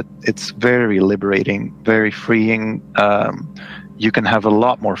that it's very liberating, very freeing. You can have a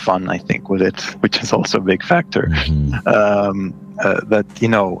lot more fun, I think, with it, which is also a big factor. That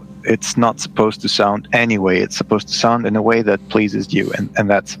it's not supposed to sound anyway. It's supposed to sound in a way that pleases you, and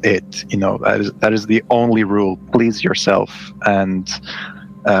that's it. That is the only rule. Please yourself, and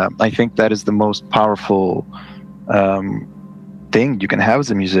I think that is the most powerful thing you can have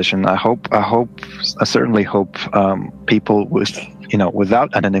as a musician. I certainly hope people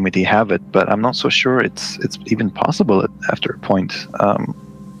without anonymity have it, but I'm not so sure it's even possible after a point. I'm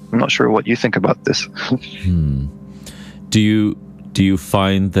not sure what you think about this. Do you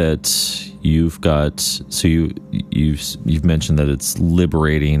find that you've mentioned that it's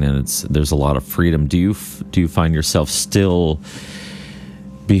liberating and there's a lot of freedom? Do you find yourself still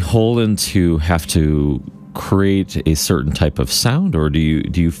beholden to have to create a certain type of sound, or do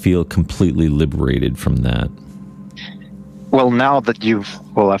you feel completely liberated from that? Well, now that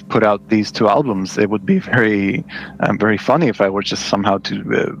I've put out these 2 albums, it would be very, very funny if I were just somehow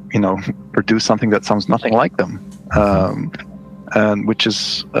to, produce something that sounds nothing like them, and which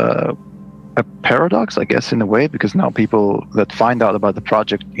is a paradox, I guess, in a way, because now people that find out about the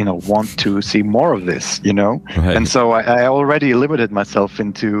project, want to see more of this, Right. And so I already limited myself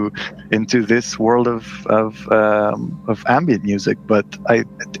into this world of ambient music. But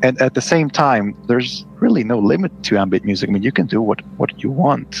and at the same time, there's really no limit to ambient music. I mean, you can do what you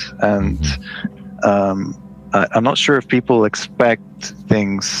want, and I'm not sure if people expect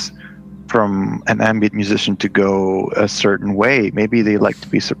things from an ambient musician to go a certain way. Maybe they like to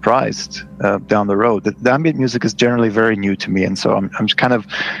be surprised down the road. The ambient music is generally very new to me, and so I'm just kind of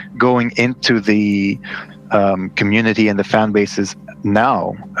going into the community and the fan bases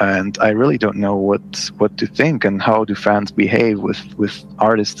now, and I really don't know what to think and how do fans behave with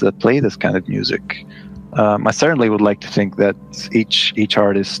artists that play this kind of music. I certainly would like to think that each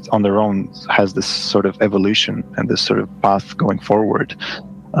artist on their own has this sort of evolution and this sort of path going forward.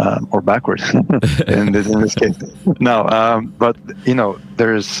 Or backwards in this case. No, but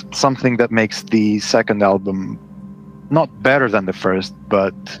there's something that makes the second album not better than the first,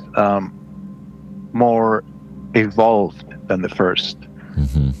 but more evolved than the first.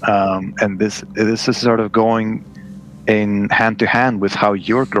 And this is sort of going in hand to hand with how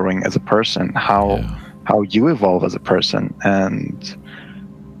you're growing as a person, how you evolve as a person, and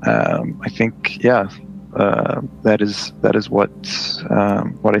I think, that is what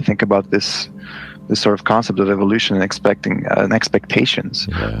I think about this sort of concept of evolution and expectations.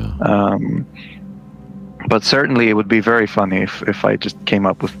 But certainly it would be very funny if I just came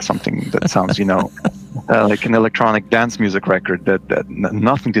up with something that sounds, like an electronic dance music record that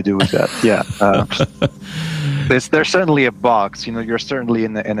nothing to do with that. There's certainly a box. You're certainly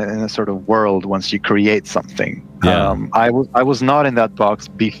in a sort of world once you create something. I was not in that box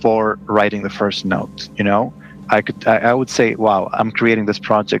before writing the first note. I would say, wow, I'm creating this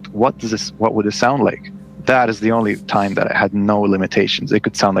project. What would it sound like? That is the only time that I had no limitations. It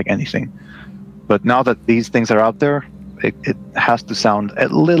could sound like anything. But now that these things are out there, it has to sound a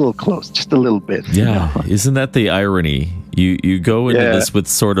little close, just a little bit. Isn't that the irony? You go into this with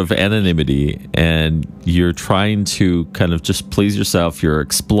sort of anonymity, and you're trying to kind of just please yourself. You're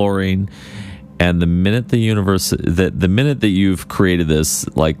exploring, and the minute the minute that you've created this,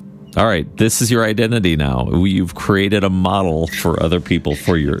 like, all right, this is your identity now. You've created a model for other people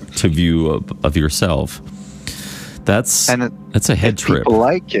to view of yourself. That's a head trip. People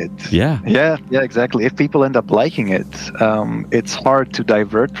like it. Yeah, exactly. If people end up liking it, it's hard to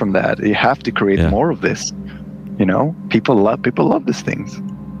divert from that. You have to create more of this. People love these things.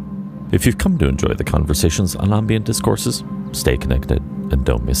 If you've come to enjoy the conversations on Ambient Discourses, stay connected and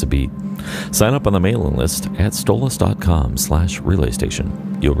don't miss a beat. Sign up on the mailing list at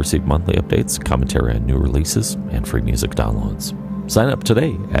stolas.com/relaystation. You'll receive monthly updates, commentary on new releases, and free music downloads. Sign up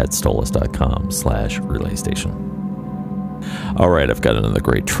today at stolas.com/relaystation. All right, I've got another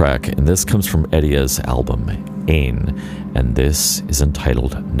great track, and this comes from AITIA's album, Ain, and this is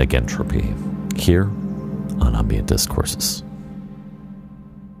entitled Negentropy, here on Ambient Discourses.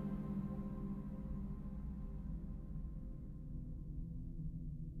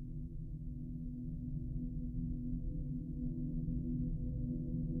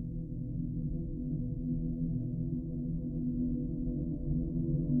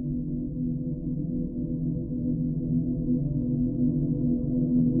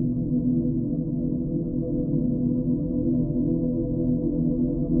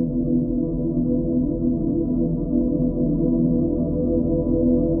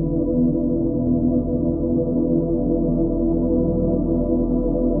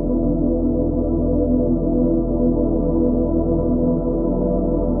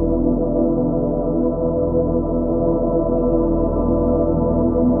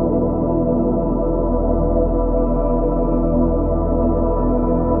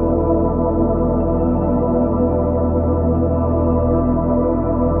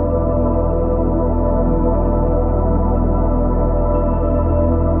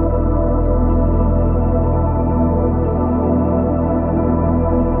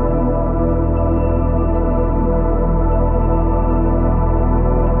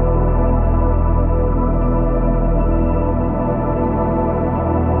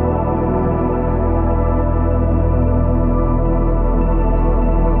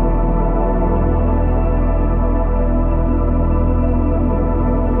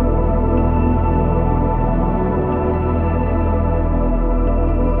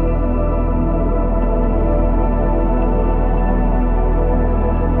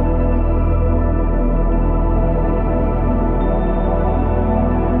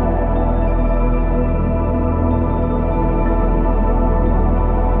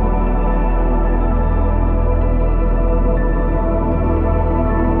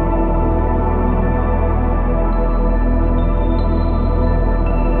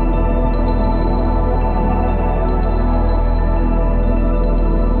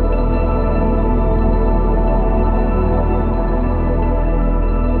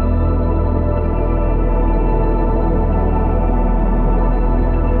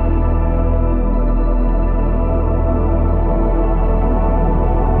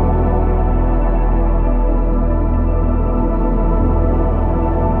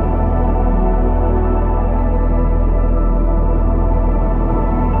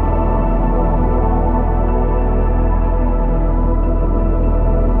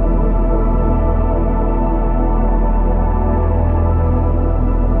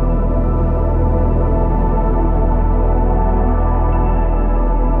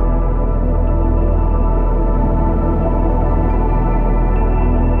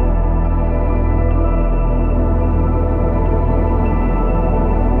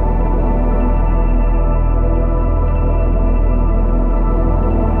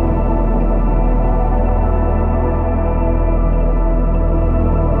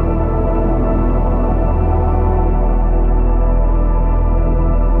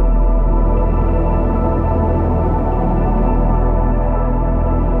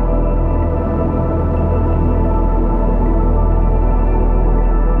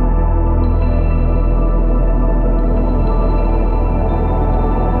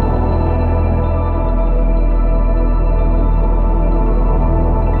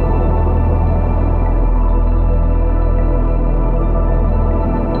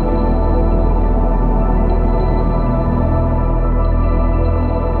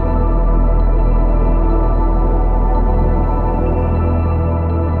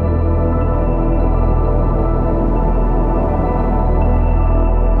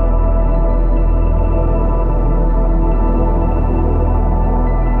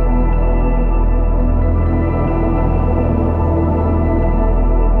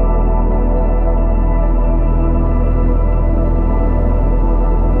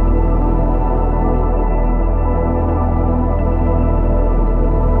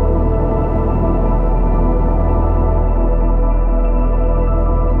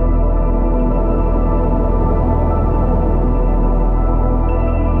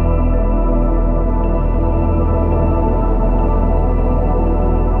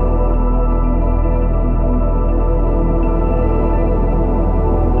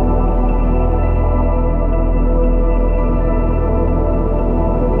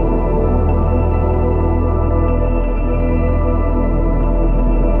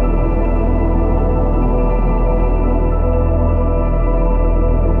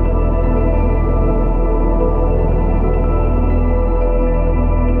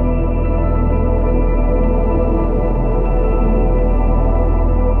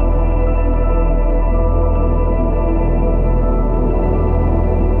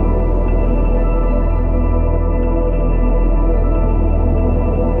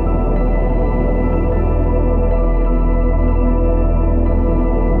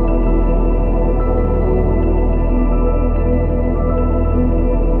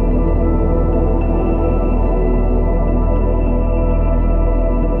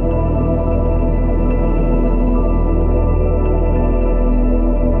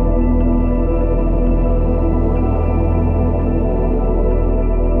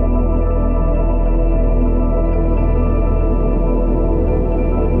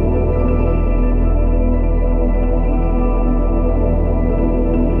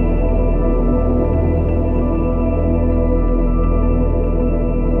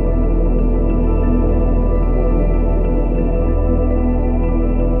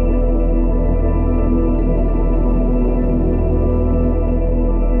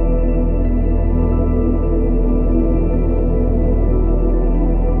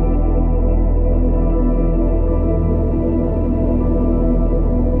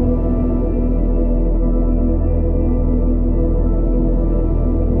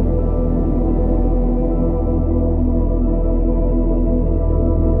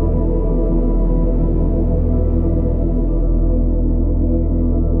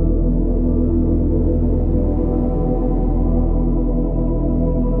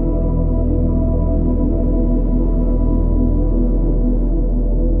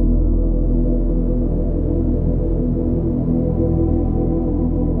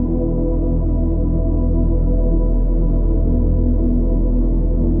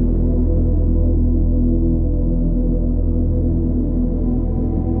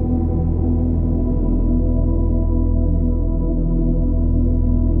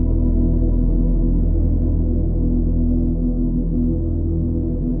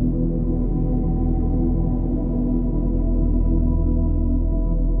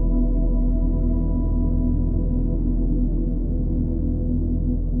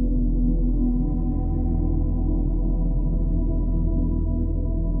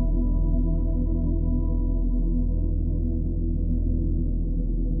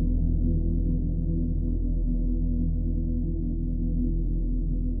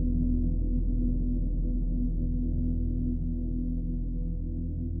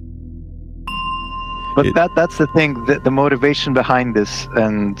 But that's the thing, the motivation behind this,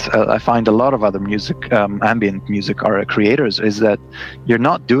 and I find a lot of other music, ambient music creators, is that you're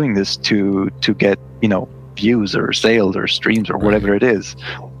not doing this to get, views or sales or streams or whatever it is.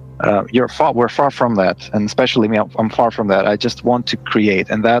 We're far from that, and especially me, I'm far from that. I just want to create,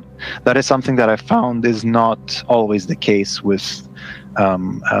 and that is something that I found is not always the case with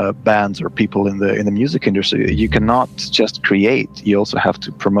bands or people in the music industry. You cannot just create. You also have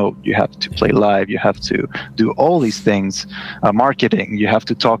to promote. You have to play live. You have to do all these things, marketing. You have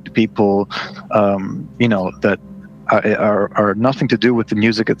to talk to people, that are nothing to do with the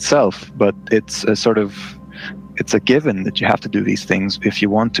music itself, but it's a given that you have to do these things if you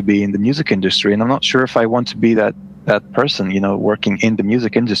want to be in the music industry. And I'm not sure if I want to be that person, working in the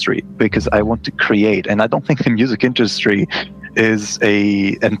music industry, because I want to create. And I don't think the music industry is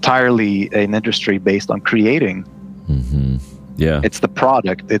entirely an industry based on creating. Mm-hmm. Yeah. It's the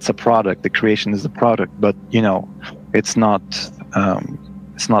product. It's a product. The creation is the product, but it's not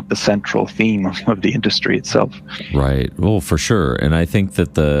the central theme of the industry itself. Right. Well, for sure. And I think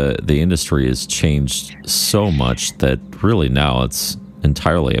that the industry has changed so much that really now it's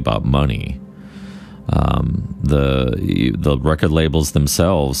entirely about money. The record labels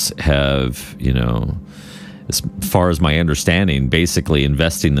themselves have, as far as my understanding, basically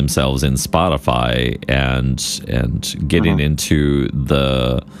investing themselves in Spotify and getting into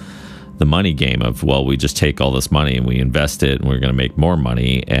the money game of, well, we just take all this money and we invest it and we're going to make more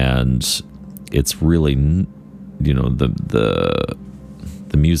money. And it's really, the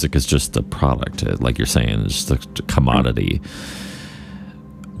music is just a product, like you're saying, it's just a commodity.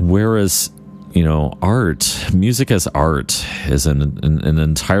 Whereas, music as art is an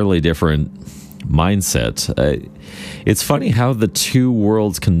entirely different mindset. It's funny how the two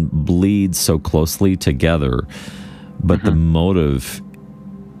worlds can bleed so closely together, but the motive,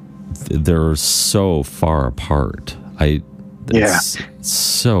 they're so far apart. It's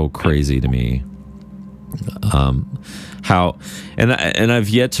so crazy to me. How, and I've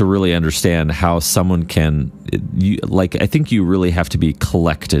yet to really understand how someone can, I think you really have to be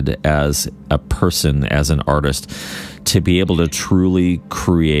collected as a person, as an artist, to be able to truly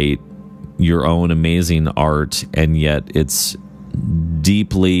create your own amazing art, and yet it's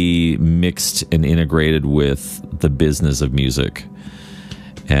deeply mixed and integrated with the business of music.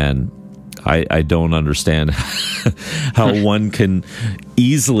 And I don't understand how one can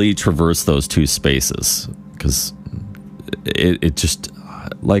easily traverse those two spaces, because it just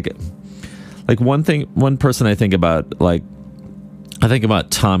like one person I think about, I think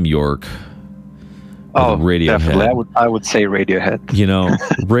about Tom York. Oh, Radiohead. Definitely. I would say Radiohead.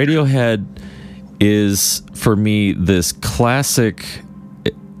 Radiohead is, for me, this classic.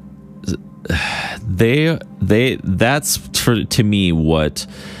 That's to me what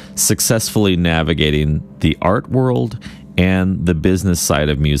successfully navigating the art world and the business side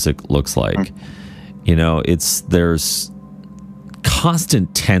of music looks like. There's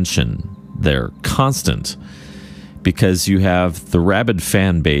constant tension there, constant, because you have the rabid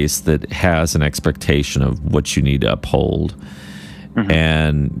fan base that has an expectation of what you need to uphold,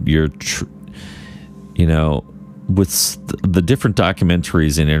 and you're, with the different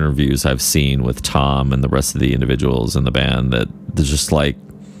documentaries and interviews I've seen with Tom and the rest of the individuals in the band, that there's just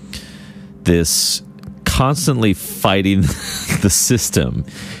this constantly fighting the system,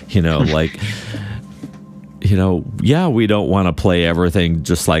 we don't want to play everything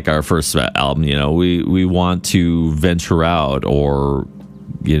just like our first album. We want to venture out, or,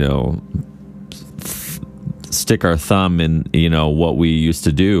 stick our thumb in, what we used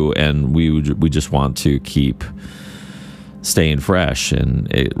to do. And we just want to keep staying fresh and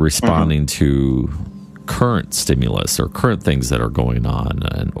responding to current stimulus or current things that are going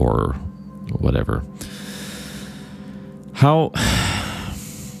on, or whatever.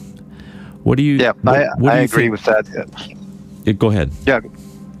 What do you? Yeah, I agree with that. Go ahead. Yeah,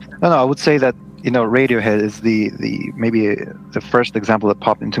 no, I would say that Radiohead is the maybe the first example that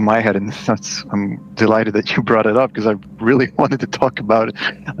popped into my head, and I'm delighted that you brought it up, because I really wanted to talk about it.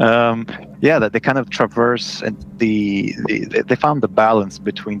 That they kind of traverse, and they found the balance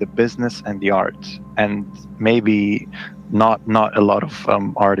between the business and the art, and maybe not a lot of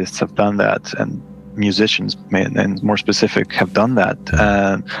artists have done that, and musicians, and more specific, have done that.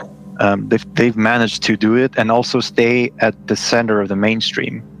 They've managed to do it and also stay at the center of the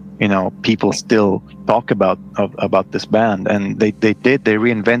mainstream. People still talk about this band, and they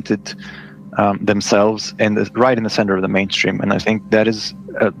reinvented themselves right in the center of the mainstream. And I think that is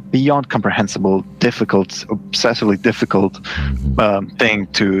a beyond comprehensible, difficult, obsessively difficult thing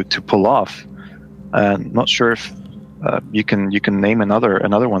to pull off. Not sure if you can name another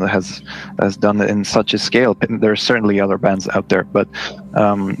one that has done it in such a scale. There are certainly other bands out there, but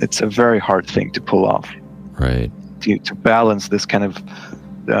it's a very hard thing to pull off. Right. To balance this kind of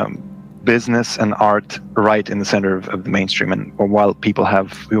business and art right in the center of the mainstream, and while you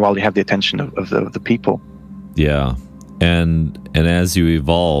have the attention of the people. Yeah, and as you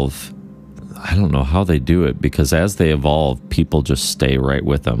evolve, I don't know how they do it, because as they evolve, people just stay right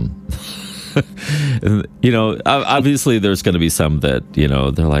with them. And, obviously there's going to be some that,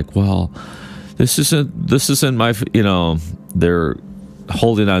 they're like, well, this isn't my, they're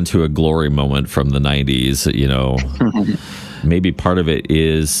holding on to a glory moment from the 90s, Maybe part of it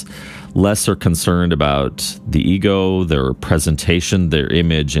is less are concerned about the ego, their presentation, their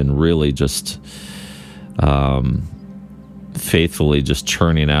image, and really just faithfully just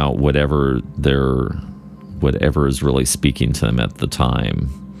churning out whatever is really speaking to them at the time.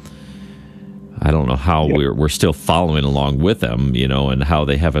 I don't know how we're still following along with them, and how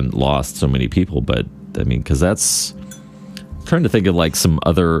they haven't lost so many people. But I mean, because I'm trying to think of like some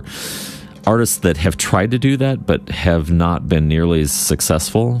other artists that have tried to do that but have not been nearly as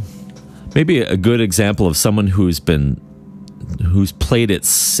successful. Maybe a good example of someone who's played it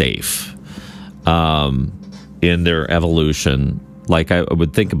safe in their evolution. Like I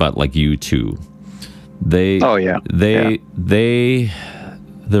would think about like U2.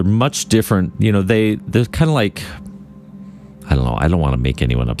 They're much different. They're kind of like, I don't know. I don't want to make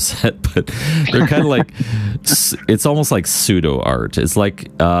anyone upset, but they're kind of like, it's almost like pseudo art. It's like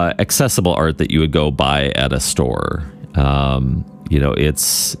accessible art that you would go buy at a store.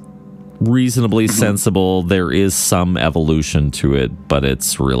 It's reasonably sensible. There is some evolution to it, but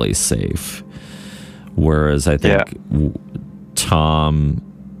it's really safe. Whereas I think Tom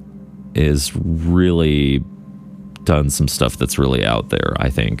is really done some stuff that's really out there, I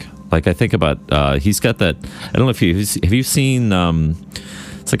think. Like I think about he's got that, I don't know if have you seen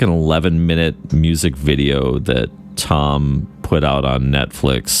it's like an 11-minute music video that Tom put out on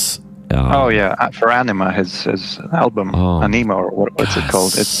Netflix. For Anima, his album, Anima, or what's it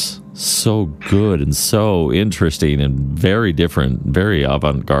called? It's so good and so interesting and very different, very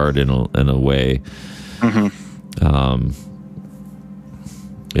avant-garde in a way.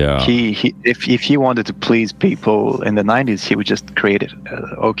 Yeah. If he wanted to please people in the 90s, he would just create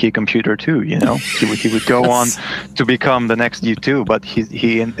an OK Computer too, He would go on to become the next U2, but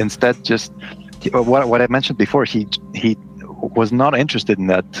he instead just what I mentioned before, he was not interested in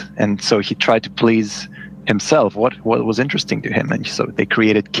that, and so he tried to please himself, what was interesting to him, and so they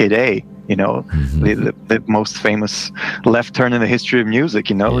created Kid A, the most famous left turn in the history of music.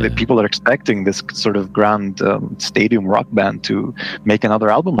 The people are expecting this sort of grand stadium rock band to make another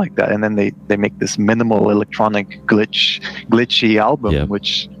album like that, and then they make this minimal electronic glitchy album,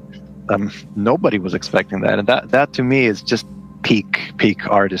 which nobody was expecting that, and that to me is just peak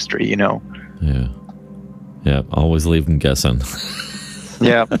artistry. Yeah, always leave them guessing.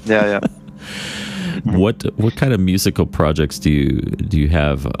 yeah. What kind of musical projects do you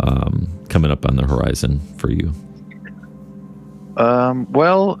have coming up on the horizon for you?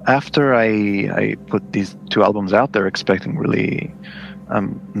 Well, after I put these 2 albums out there, expecting really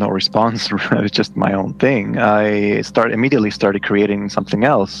no response, it was just my own thing, I immediately started creating something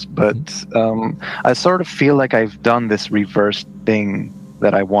else. But I sort of feel like I've done this reverse thing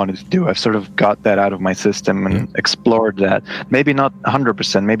that I wanted to do. I've sort of got that out of my system and explored that. Maybe not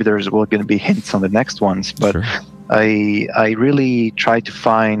 100%. Maybe there's going to be hints on the next ones, but sure. I really try to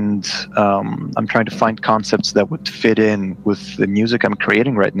find. I'm trying to find concepts that would fit in with the music I'm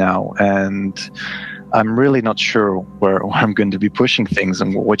creating right now, and I'm really not sure where I'm going to be pushing things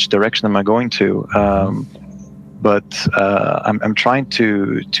and which direction am I going to. But I'm trying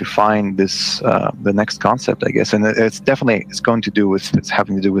to find this the next concept, I guess, and it's having to do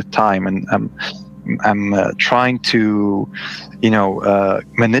with time, and I'm trying to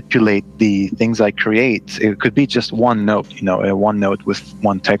manipulate the things I create. It could be just one note, one note with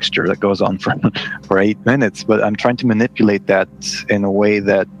one texture that goes on for 8 minutes, but I'm trying to manipulate that in a way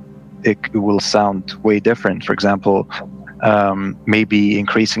that it will sound way different. For example, maybe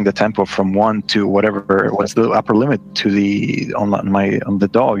increasing the tempo from 1 to what's the upper limit to on the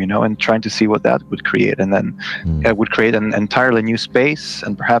DAW, and trying to see what that would create, and then it would create an entirely new space,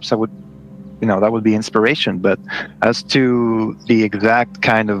 and perhaps I would, that would be inspiration. But as to the exact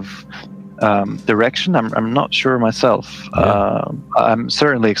kind of direction, I'm not sure myself. I'm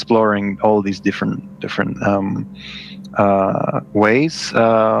certainly exploring all these different ways.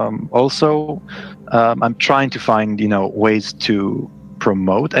 Also, I'm trying to find ways to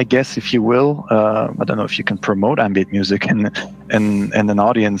promote, I guess, if you will. I don't know if you can promote ambient music in an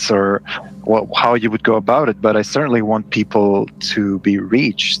audience, or how you would go about it, but I certainly want people to be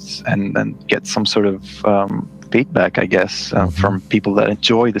reached and get some sort of feedback, I guess, from people that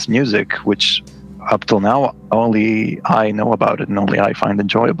enjoy this music, which up till now only I know about it and only I find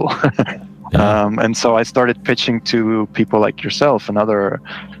enjoyable. And so I started pitching to people like yourself and other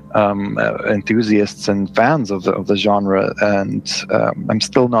enthusiasts and fans of the genre, and I'm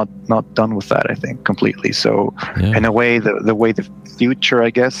still not done with that, I think, completely. So in a way, the future, I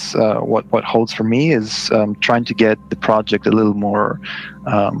guess, what holds for me is trying to get the project a little more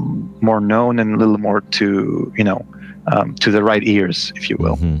known and a little more to the right ears, if you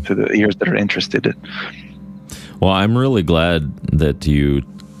will, to the ears that are interested in. Well, I'm really glad that you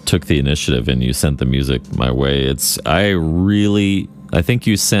took the initiative and you sent the music my way. I think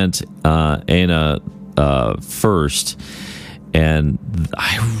you sent Anna first, and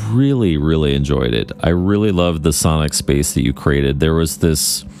I really, really enjoyed it. I really loved the sonic space that you created. There was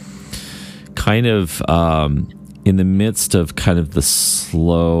this kind of, in the midst of kind of the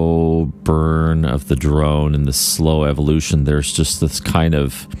slow burn of the drone and the slow evolution, there's just this kind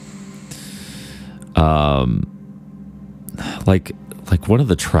of, like one of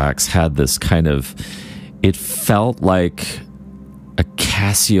the tracks had this kind of, it felt like a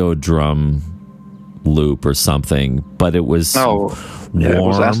Casio drum loop or something, but it was warm. It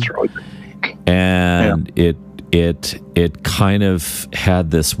was Asteroid. And it kind of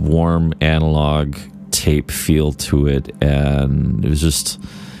had this warm analog tape feel to it, and it was just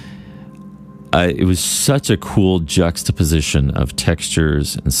it was such a cool juxtaposition of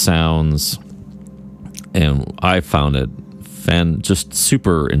textures and sounds, and I found it just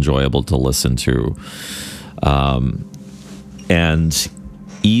super enjoyable to listen to, and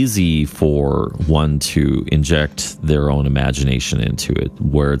easy for one to inject their own imagination into it,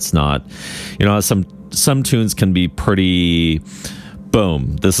 where it's not, some tunes can be pretty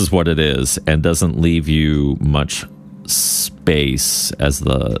boom, this is what it is, and doesn't leave you much space as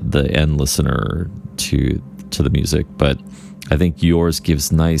the end listener to the music. But I think yours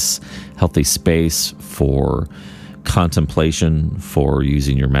gives nice healthy space for contemplation, for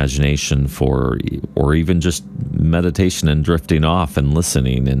using your imagination, or even just meditation and drifting off and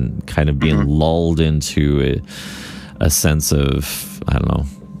listening and kind of being lulled into a sense of, I don't know,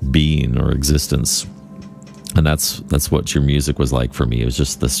 being or existence. And that's what your music was like for me. It was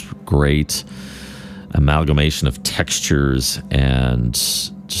just this great amalgamation of textures and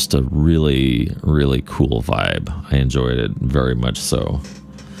just a really, really cool vibe. I enjoyed it very much so.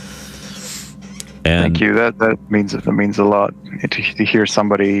 And thank you. That means a lot to hear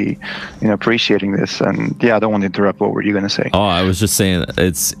somebody, appreciating this. And I don't want to interrupt. What were you going to say? Oh, I was just saying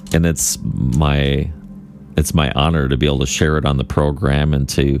it's my honor to be able to share it on the program and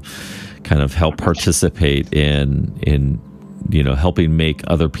to kind of help participate in helping make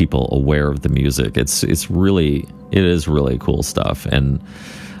other people aware of the music. It is really cool stuff, and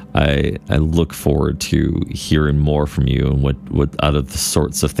I look forward to hearing more from you and what out of the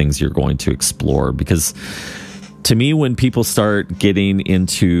sorts of things you're going to explore. Because to me, when people start getting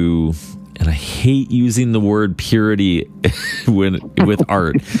into, and I hate using the word purity with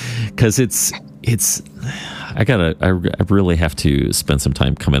art, because it's I really have to spend some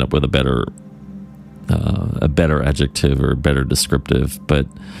time coming up with a better adjective or better descriptive, but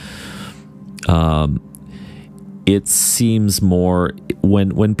it seems more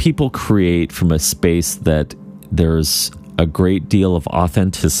when people create from a space that there's a great deal of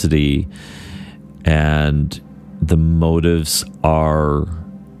authenticity and the motives are,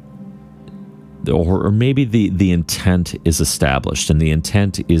 or maybe the intent is established, and the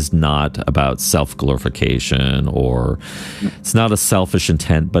intent is not about self-glorification, or it's not a selfish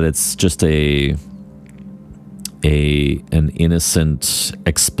intent, but it's just an innocent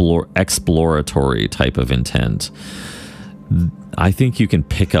exploratory type of intent. I think you can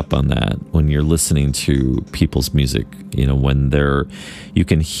pick up on that when you're listening to people's music. When you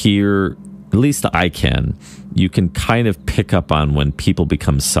can hear, at least I can, you can kind of pick up on when people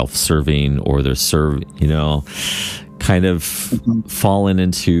become self-serving, or they're kind of fallen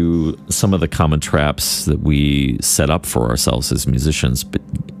into some of the common traps that we set up for ourselves as musicians.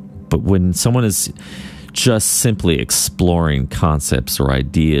 But when someone is just simply exploring concepts or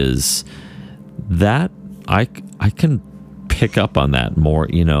ideas, that I can pick up on that more,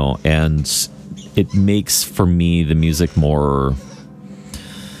 and it makes, for me, the music more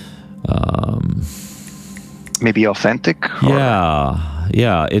maybe authentic?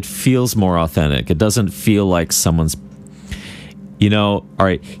 Yeah, it feels more authentic. It doesn't feel like someone's, all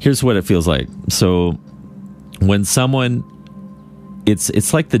right, here's what it feels like. So when someone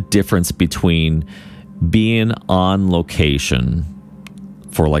it's like the difference between being on location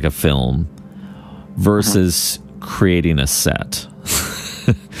for like a film versus creating a set.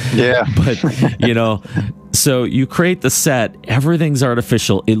 Yeah. But, you know, so you create the set, everything's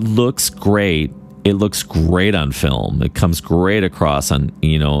artificial. It looks great. It looks great on film. It comes great across on,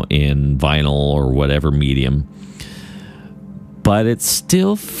 you know, in vinyl or whatever medium. But it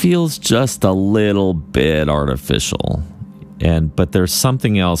still feels just a little bit artificial. But there's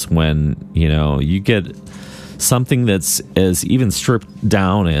something else when, you know, you get something that's as even stripped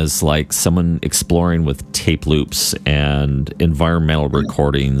down as like someone exploring with tape loops and environmental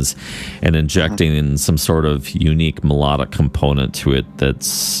recordings and injecting in some sort of unique melodic component to it.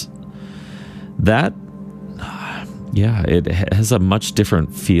 It has a much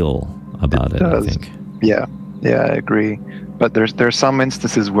different feel about it, I think. Yeah, I agree. But there's some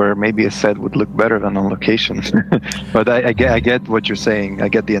instances where maybe a set would look better than on location. But I get what you're saying. I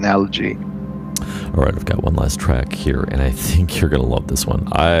get the analogy. All right, I've got one last track here, and I think you're going to love this one.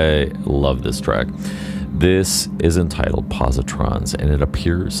 I love this track. This is entitled Positrons, and it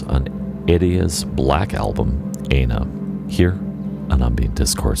appears on AITIA's Black album, Aina, here on Ambient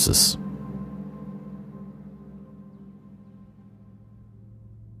Discourses.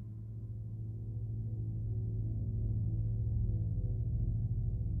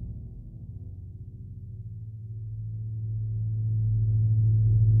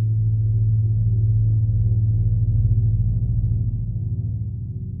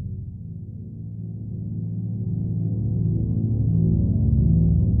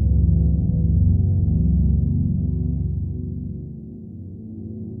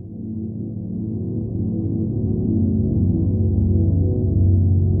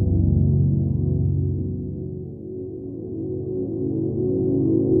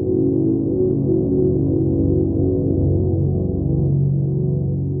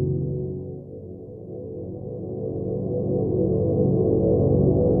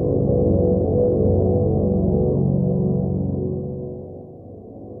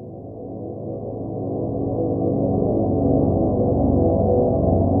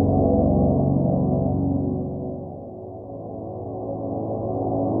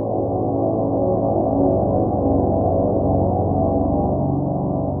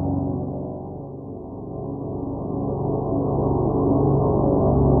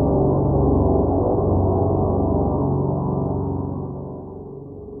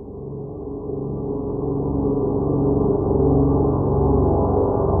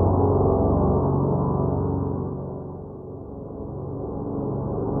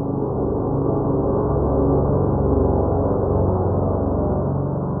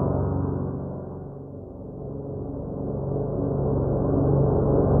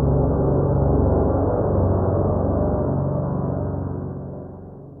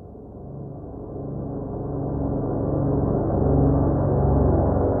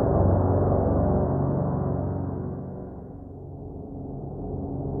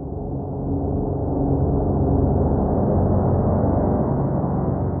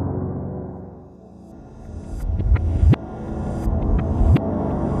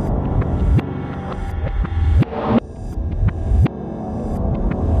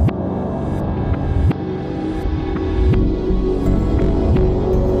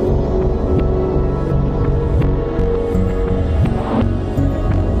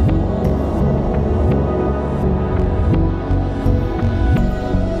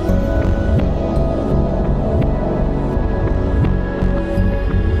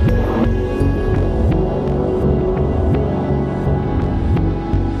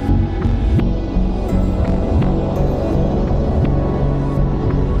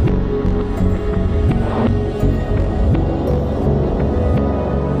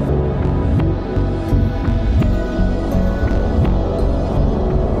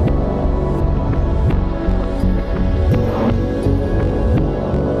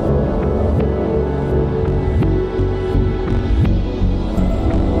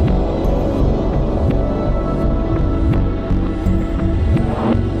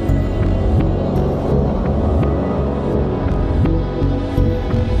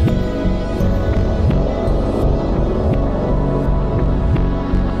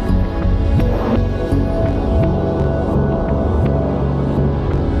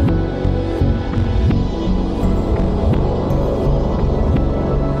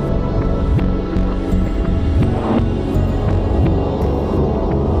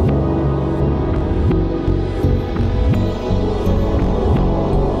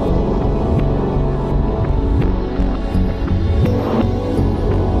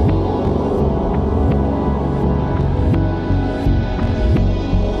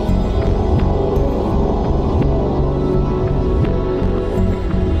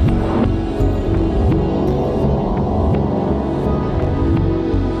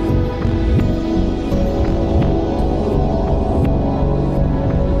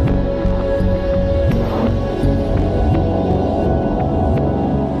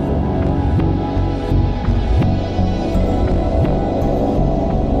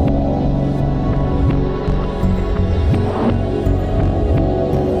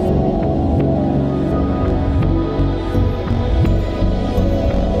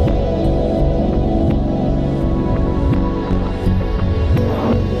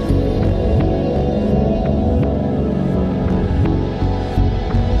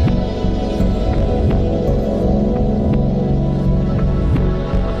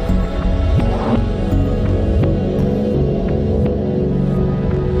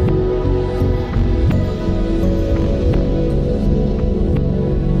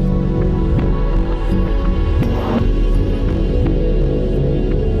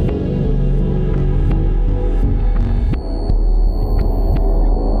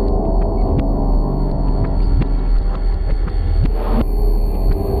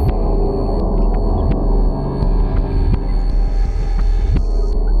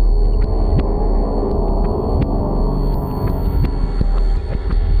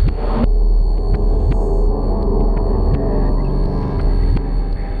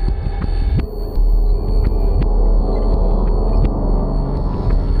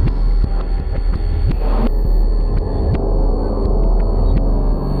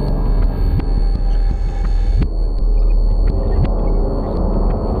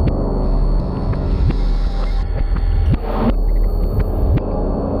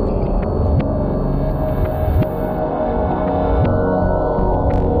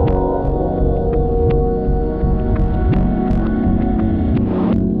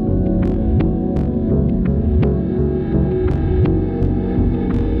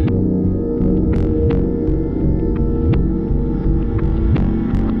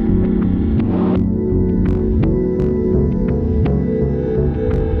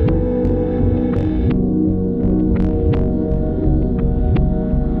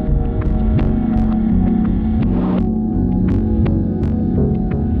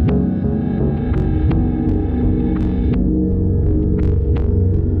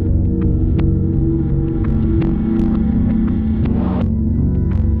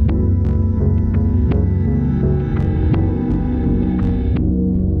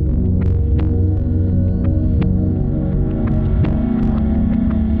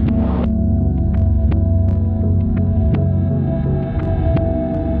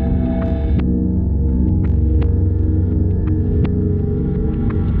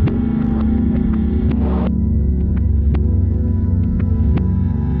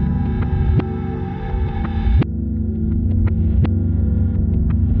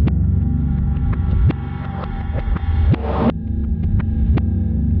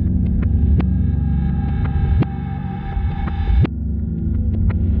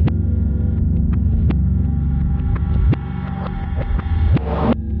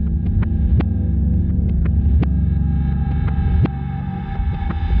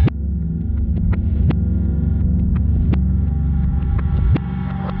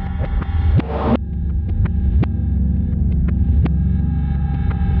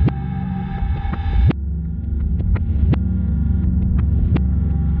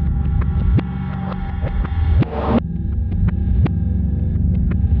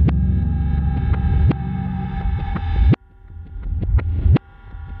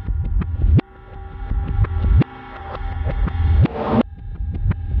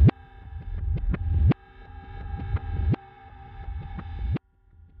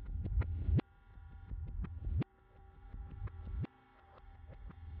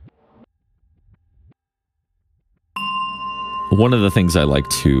 one of the things I like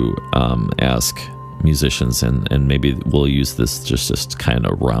to ask musicians, and maybe we'll use this just kind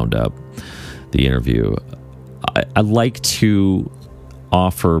of round up the interview. I like to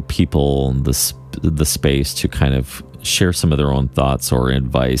offer people the space to kind of share some of their own thoughts or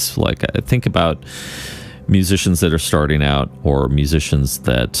advice. Like, I think about musicians that are starting out, or musicians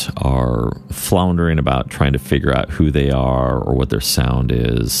that are floundering about trying to figure out who they are or what their sound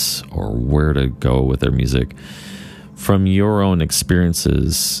is or where to go with their music. From your own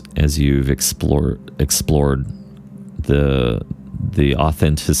experiences, as you've explored the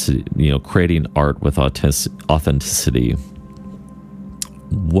authenticity, creating art with authenticity,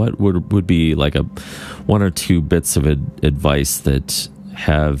 what would be like one or two bits of advice that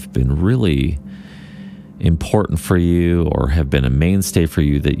have been really important for you or have been a mainstay for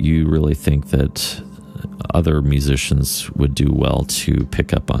you that you really think that other musicians would do well to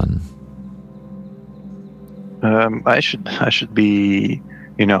pick up on? I should be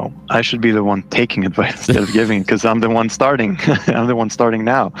the one taking advice instead of giving, because I'm the one starting. I'm the one starting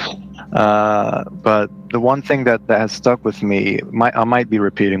now. But the one thing that has stuck with me, I might be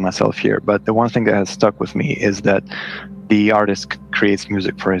repeating myself here, but the one thing that has stuck with me is that the artist creates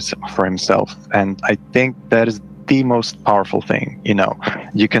music for himself, and I think that is the most powerful thing.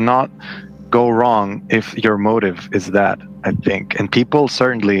 You cannot go wrong if your motive is that, I think. And people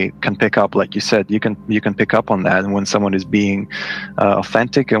certainly can pick up, like you said, you can pick up on that. And when someone is being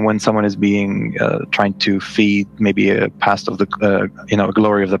authentic, and when someone is being trying to feed maybe a past of the a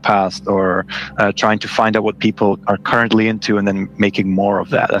glory of the past, or trying to find out what people are currently into and then making more of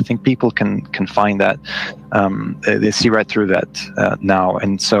that, I think people can find that. They see right through that now.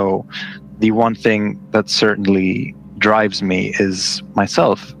 And so the one thing that certainly drives me is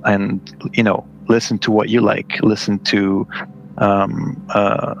myself, and listen to what you like, listen to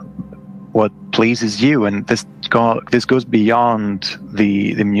what pleases you, and this goes beyond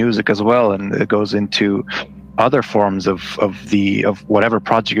the music as well, and it goes into other forms of whatever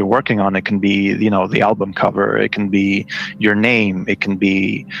project you're working on. It can be the album cover, it can be your name, it can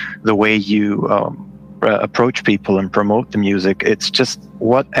be the way you approach people and promote the music. It's just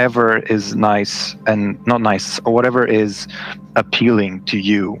whatever is nice and not nice, or whatever is appealing to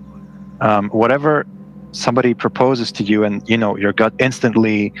you, whatever somebody proposes to you, and your gut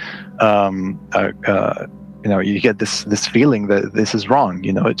instantly you get this feeling that this is wrong.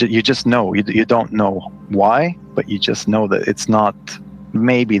 You just know, you don't know why, but you just know that it's not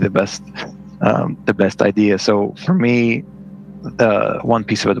maybe the best idea. So for me, one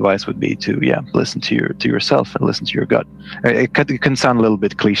piece of advice would be to listen to yourself and listen to your gut. It can sound a little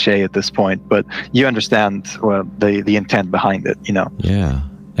bit cliche at this point, but you understand the intent behind it. Yeah,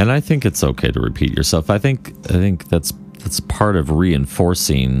 and I think it's okay to repeat yourself. I think that's part of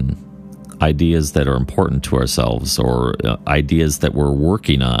reinforcing ideas that are important to ourselves, or ideas that we're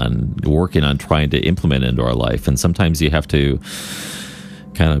working on trying to implement into our life. And sometimes you have to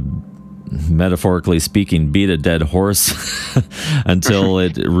kind of, metaphorically speaking, beat a dead horse until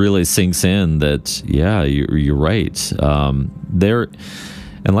it really sinks in that you're right. And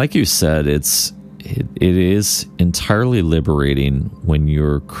like you said, it is entirely liberating when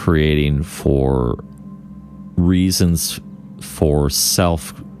you're creating for reasons for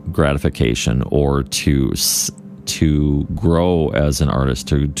self gratification, or to grow as an artist,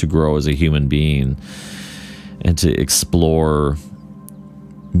 to grow as a human being, and to explore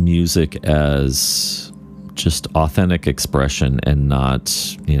music as just authentic expression, and not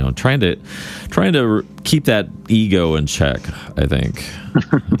trying to keep that ego in check. I think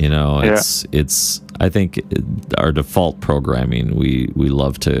it's I think our default programming, we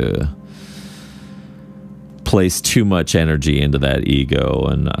love to place too much energy into that ego,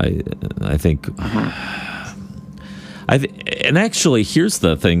 and I think and actually, here's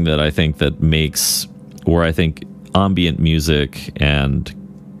the thing that I think that makes, where I think ambient music and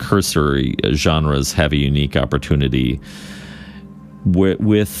cursory genres have a unique opportunity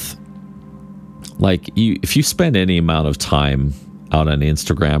with like, if you spend any amount of time out on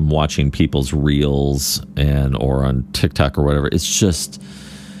Instagram watching people's reels or on TikTok or whatever, it's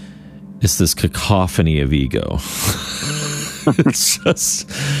this cacophony of ego. It's just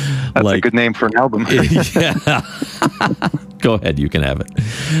that's a good name for an album. Yeah. Go ahead, you can have it.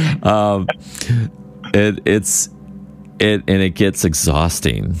 It gets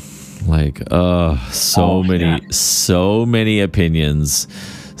exhausting. Like, so many opinions,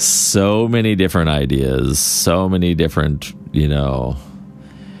 so many different ideas, so many different,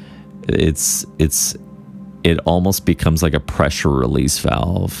 it almost becomes like a pressure release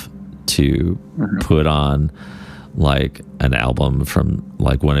valve to put on like an album from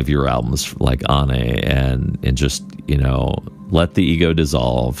like one of your albums, like Ane, and just let the ego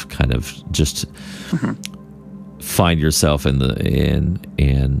dissolve, kind of just find yourself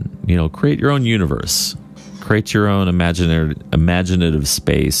create your own universe, create your own imaginative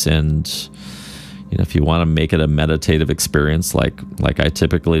space. And if you want to make it a meditative experience like I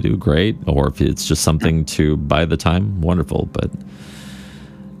typically do, great. Or if it's just something to buy the time, wonderful. But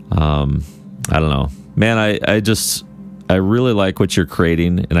I don't know, man. I really like what you're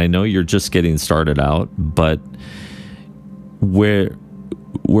creating, and I know you're just getting started out, but where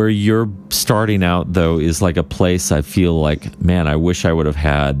you're starting out, though, is like a place I feel like, man, I wish I would have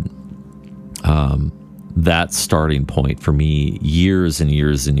had that starting point for me years and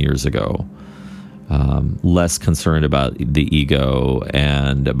years and years ago. Less concerned about the ego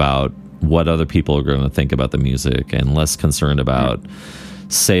and about what other people are going to think about the music, and less concerned about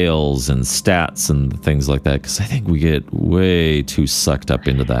sales and stats and things like that, because I think we get way too sucked up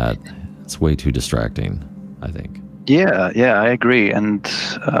into that. It's way too distracting, I think. Yeah, I agree, and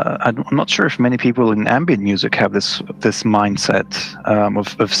I'm not sure if many people in ambient music have this mindset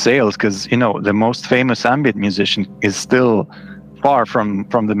of sales, because the most famous ambient musician is still far from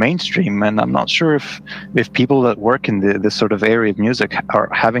the mainstream, and I'm not sure if people that work in this sort of area of music are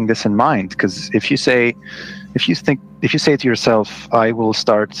having this in mind. Because if you say to yourself, I will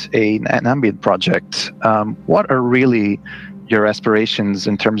start an ambient project, what are really your aspirations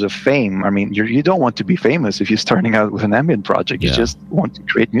in terms of fame? I mean, you don't want to be famous if you're starting out with an ambient project. You just want to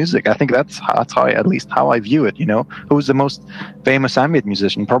create music. I think that's how at least how I view it. Who's the most famous ambient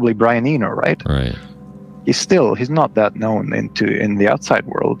musician? Probably Brian Eno, right? Right. He's not that known in the outside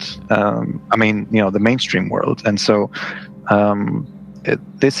world. The mainstream world. And so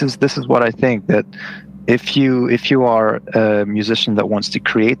this is what I think, that if you are a musician that wants to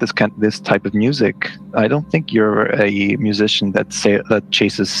create this type of music, I don't think you're a musician that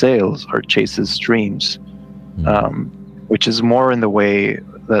chases sales or chases streams, which is more in the way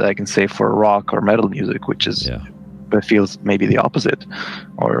that I can say for rock or metal music, which is but feels maybe the opposite,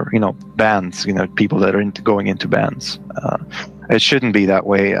 or bands, people that are going into bands. It shouldn't be that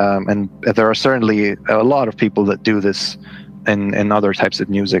way, and there are certainly a lot of people that do this in other types of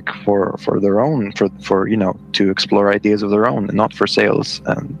music for their own, for to explore ideas of their own, and not for sales.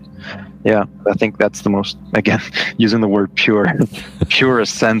 And I think that's the most, again, using the word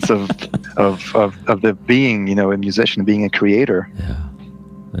purest sense of the being, a musician, being a creator.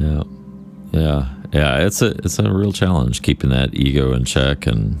 Yeah, it's a real challenge, keeping that ego in check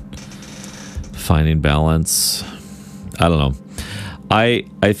and finding balance. I don't know.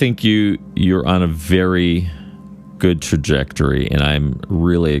 I think you're on a very good trajectory, and I'm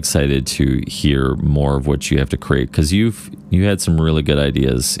really excited to hear more of what you have to create, because you had some really good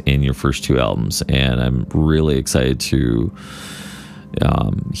ideas in your first 2 albums, and I'm really excited to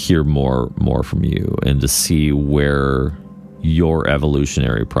hear more from you and to see where your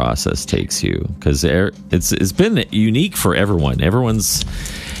evolutionary process takes you, because it's been unique for everyone. Everyone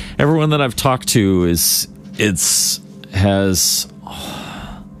that I've talked to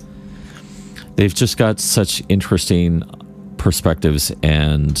they've just got such interesting perspectives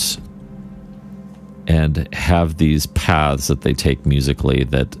and have these paths that they take musically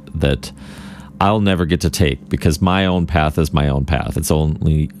that I'll never get to take, because my own path is my own path.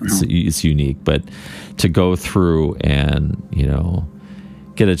 It's unique, but to go through and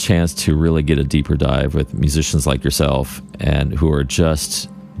get a chance to really get a deeper dive with musicians like yourself, and who are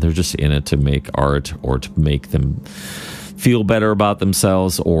they're just in it to make art, or to make them feel better about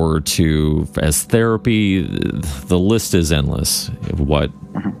themselves, or as therapy. The list is endless of what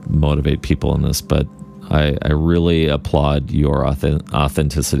motivate people in this, but I really applaud your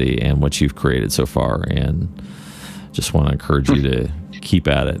authenticity and what you've created so far, and just want to encourage you to keep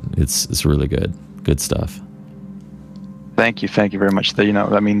at it. It's really good stuff. Thank you very much.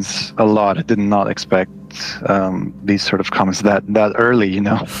 That means a lot. I did not expect these sort of comments that early,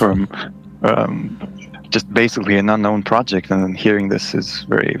 from just basically an unknown project, and then hearing this is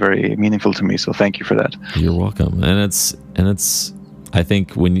very, very meaningful to me. So thank you for that. You're welcome. And it's I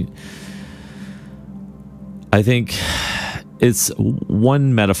think it's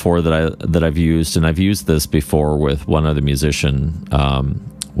one metaphor that I've used, and I've used this before with one other musician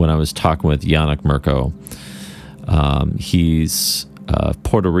when I was talking with Yannick Mirko. He's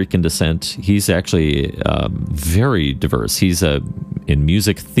Puerto Rican descent. He's actually very diverse. He's in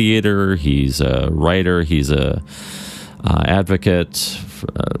music theater. He's a writer. He's a advocate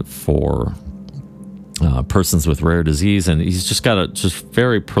for persons with rare disease, and he's just got just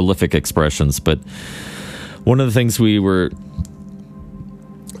very prolific expressions. But one of the things we were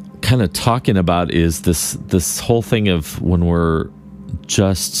kind of talking about is this whole thing of when we're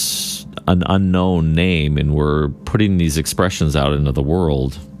just an unknown name and we're putting these expressions out into the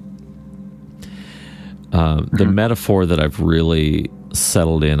world, the metaphor that I've really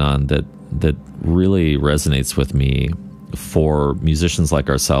settled in on that really resonates with me for musicians like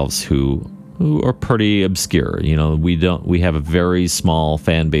ourselves who are pretty obscure. You know, we have a very small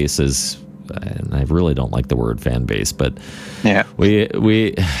fan bases, and I really don't like the word fan base, but yeah, we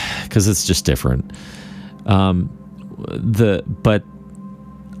because it's just different. But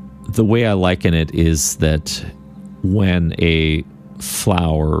the way I liken it is that when a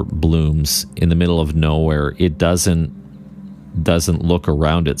flower blooms in the middle of nowhere, it doesn't look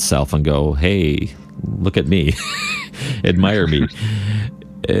around itself and go, "Hey, look at me, admire me.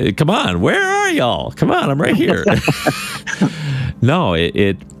 Come on, where are y'all? Come on, I'm right here." No,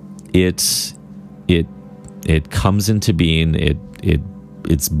 it comes into being.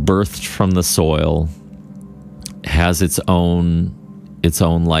 It's birthed from the soil, has its own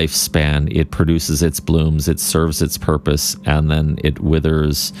lifespan. It produces its blooms, it serves its purpose, and then it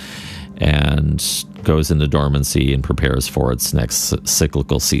withers and goes into dormancy and prepares for its next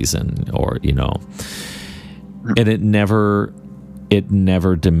cyclical season, or and it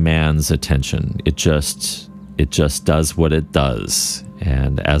never demands attention. It just does what it does.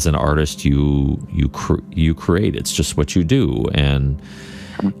 And as an artist, you create. It's just what you do, and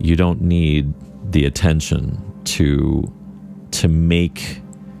you don't need the attention to make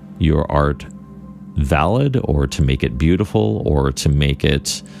your art valid, or to make it beautiful, or to make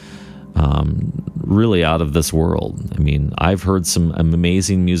it really out of this world. I mean, I've heard some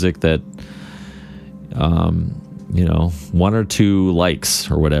amazing music that, 1 or 2 likes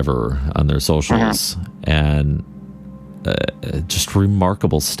or whatever on their socials, and just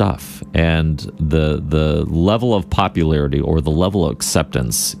remarkable stuff. And the level of popularity or the level of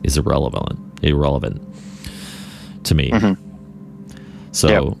acceptance is irrelevant to me.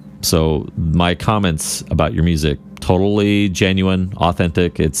 So my comments about your music, totally genuine,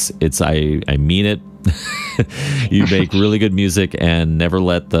 authentic. I mean it. You make really good music, and never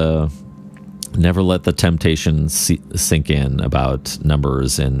let the temptation sink in about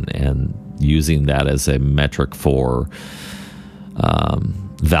numbers and using that as a metric for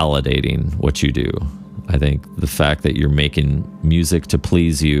validating what you do. I think the fact that you're making music to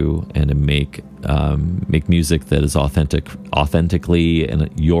please you and to make music that is authentically and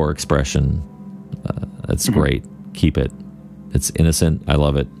your expression, that's great. Keep it. It's innocent. I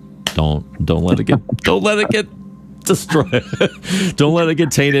love it. Don't let it get destroyed. Don't let it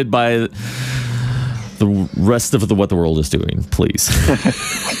get tainted by the rest of what the world is doing, please.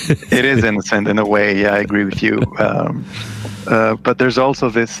 It is innocent in a way. Yeah, I agree with you. But there's also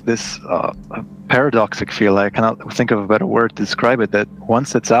this paradoxic feel. I cannot think of a better word to describe it. That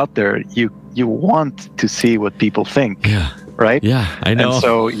once it's out there, you want to see what people think. Yeah. Right? Yeah, I know. And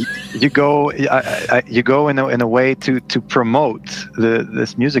so you go in a way to promote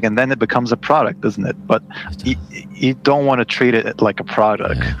this music, and then it becomes a product, doesn't it? But you don't want to treat it like a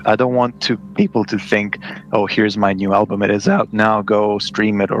product. Yeah. I don't want people to think, "Oh, here's my new album. It is out now. Go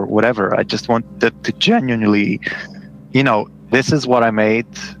stream it," or whatever. I just want to genuinely, this is what I made.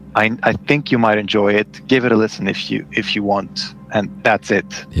 I think you might enjoy it. Give it a listen if you want, and that's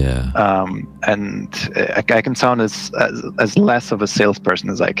it. Yeah. And I can sound as less of a salesperson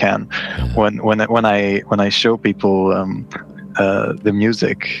as I can when I show people the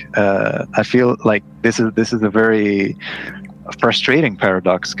music. I feel like this is a very frustrating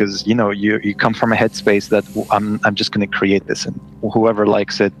paradox, because you come from a headspace that I'm just going to create this, and whoever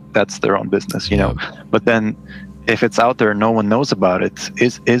likes it, that's their own business. But then, if it's out there, no one knows about it.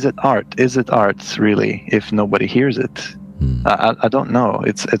 Is it art? Is it art really? If nobody hears it, I don't know.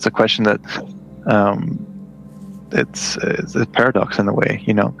 It's a question that it's a paradox in a way,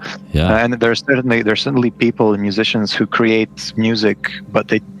 Yeah. And there's certainly people and musicians who create music, but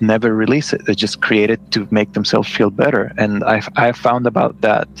they never release it. They just create it to make themselves feel better. And I found about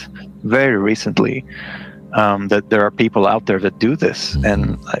that very recently. That there are people out there that do this,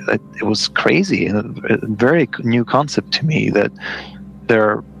 and it was crazy and a very new concept to me, that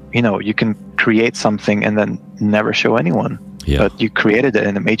you can create something and then never show anyone, but you created it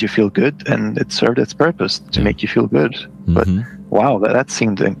and it made you feel good, and it served its purpose to make you feel good. But wow, that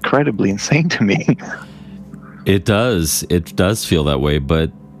seemed incredibly insane to me. It does feel that way, but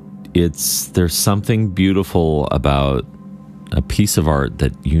there's something beautiful about a piece of art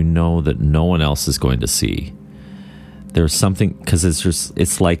that that no one else is going to see. There's something, because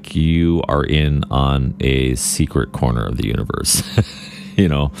it's like you are in on a secret corner of the universe.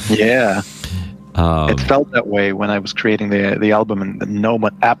 Yeah. It felt that way when I was creating the album, and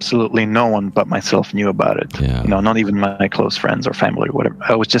absolutely no one but myself knew about it. Yeah. Not even my close friends or family or whatever.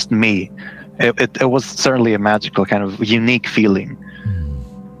 It was just me. It was certainly a magical kind of unique feeling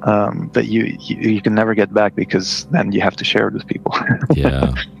that you can never get back, because then you have to share it with people.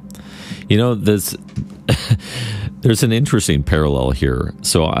 Yeah. There's an interesting parallel here.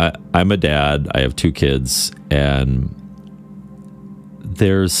 So I'm a dad. I have 2 kids, and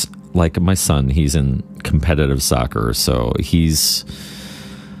there's like my son. He's in competitive soccer, so he's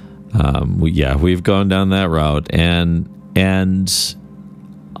we've gone down that route, and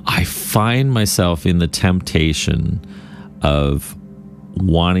I find myself in the temptation of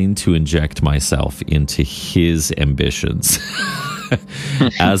wanting to inject myself into his ambitions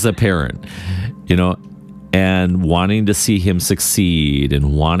as a parent, and wanting to see him succeed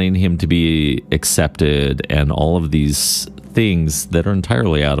and wanting him to be accepted and all of these things that are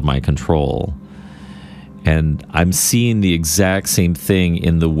entirely out of my control. And I'm seeing the exact same thing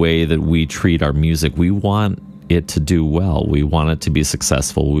in the way that we treat our music. We want it to do well. We want it to be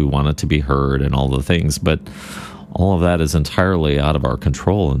successful. We want it to be heard and all the things. But all of that is entirely out of our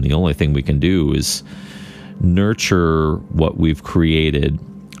control. And the only thing we can do is nurture what we've created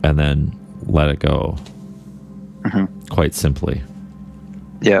and then let it go. Quite simply.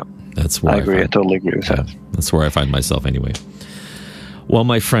 Yeah. That's where I agree. I totally agree with that. That's where I find myself anyway. Well,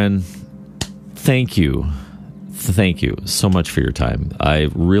 my friend, thank you. Thank you so much for your time. I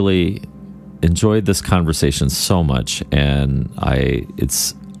really enjoyed this conversation so much, and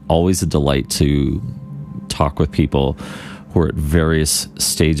it's always a delight to talk with people who are at various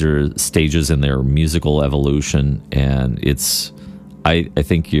stages in their musical evolution, and I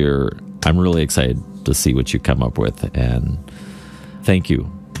think I'm really excited to see what you come up with, and thank you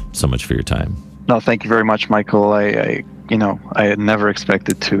so much for your time. No, thank you very much, Michael. I had never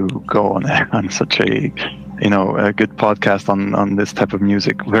expected to go on such a good podcast on this type of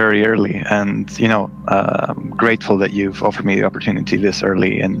music very early, and I'm grateful that you've offered me the opportunity this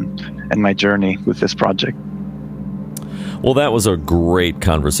early in my journey with this project. Well, that was a great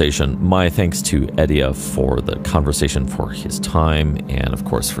conversation. My thanks to AITIA for the conversation, for his time, and of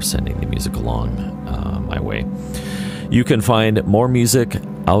course for sending the music along my way. You can find more music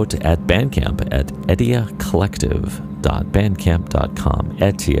out at Bandcamp at AITIAcollective.bandcamp.com.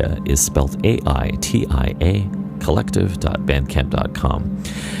 AITIA is spelled AITIA, collective.bandcamp.com.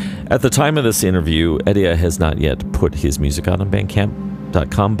 At the time of this interview, AITIA has not yet put his music out on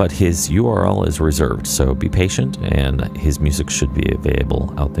Bandcamp.com, but his URL is reserved, so be patient, and his music should be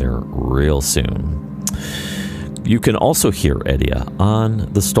available out there real soon. You can also hear AITIA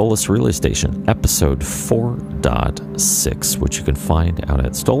on the Stolas Relay Station, episode 4.6, which you can find out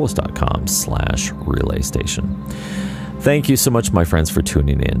at stolas.com/relay station. Thank you so much, my friends, for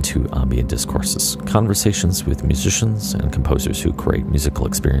tuning in to Ambient Discourses, conversations with musicians and composers who create musical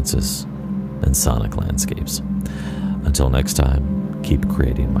experiences and sonic landscapes. Until next time, keep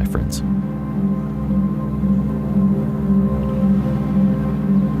creating, my friends.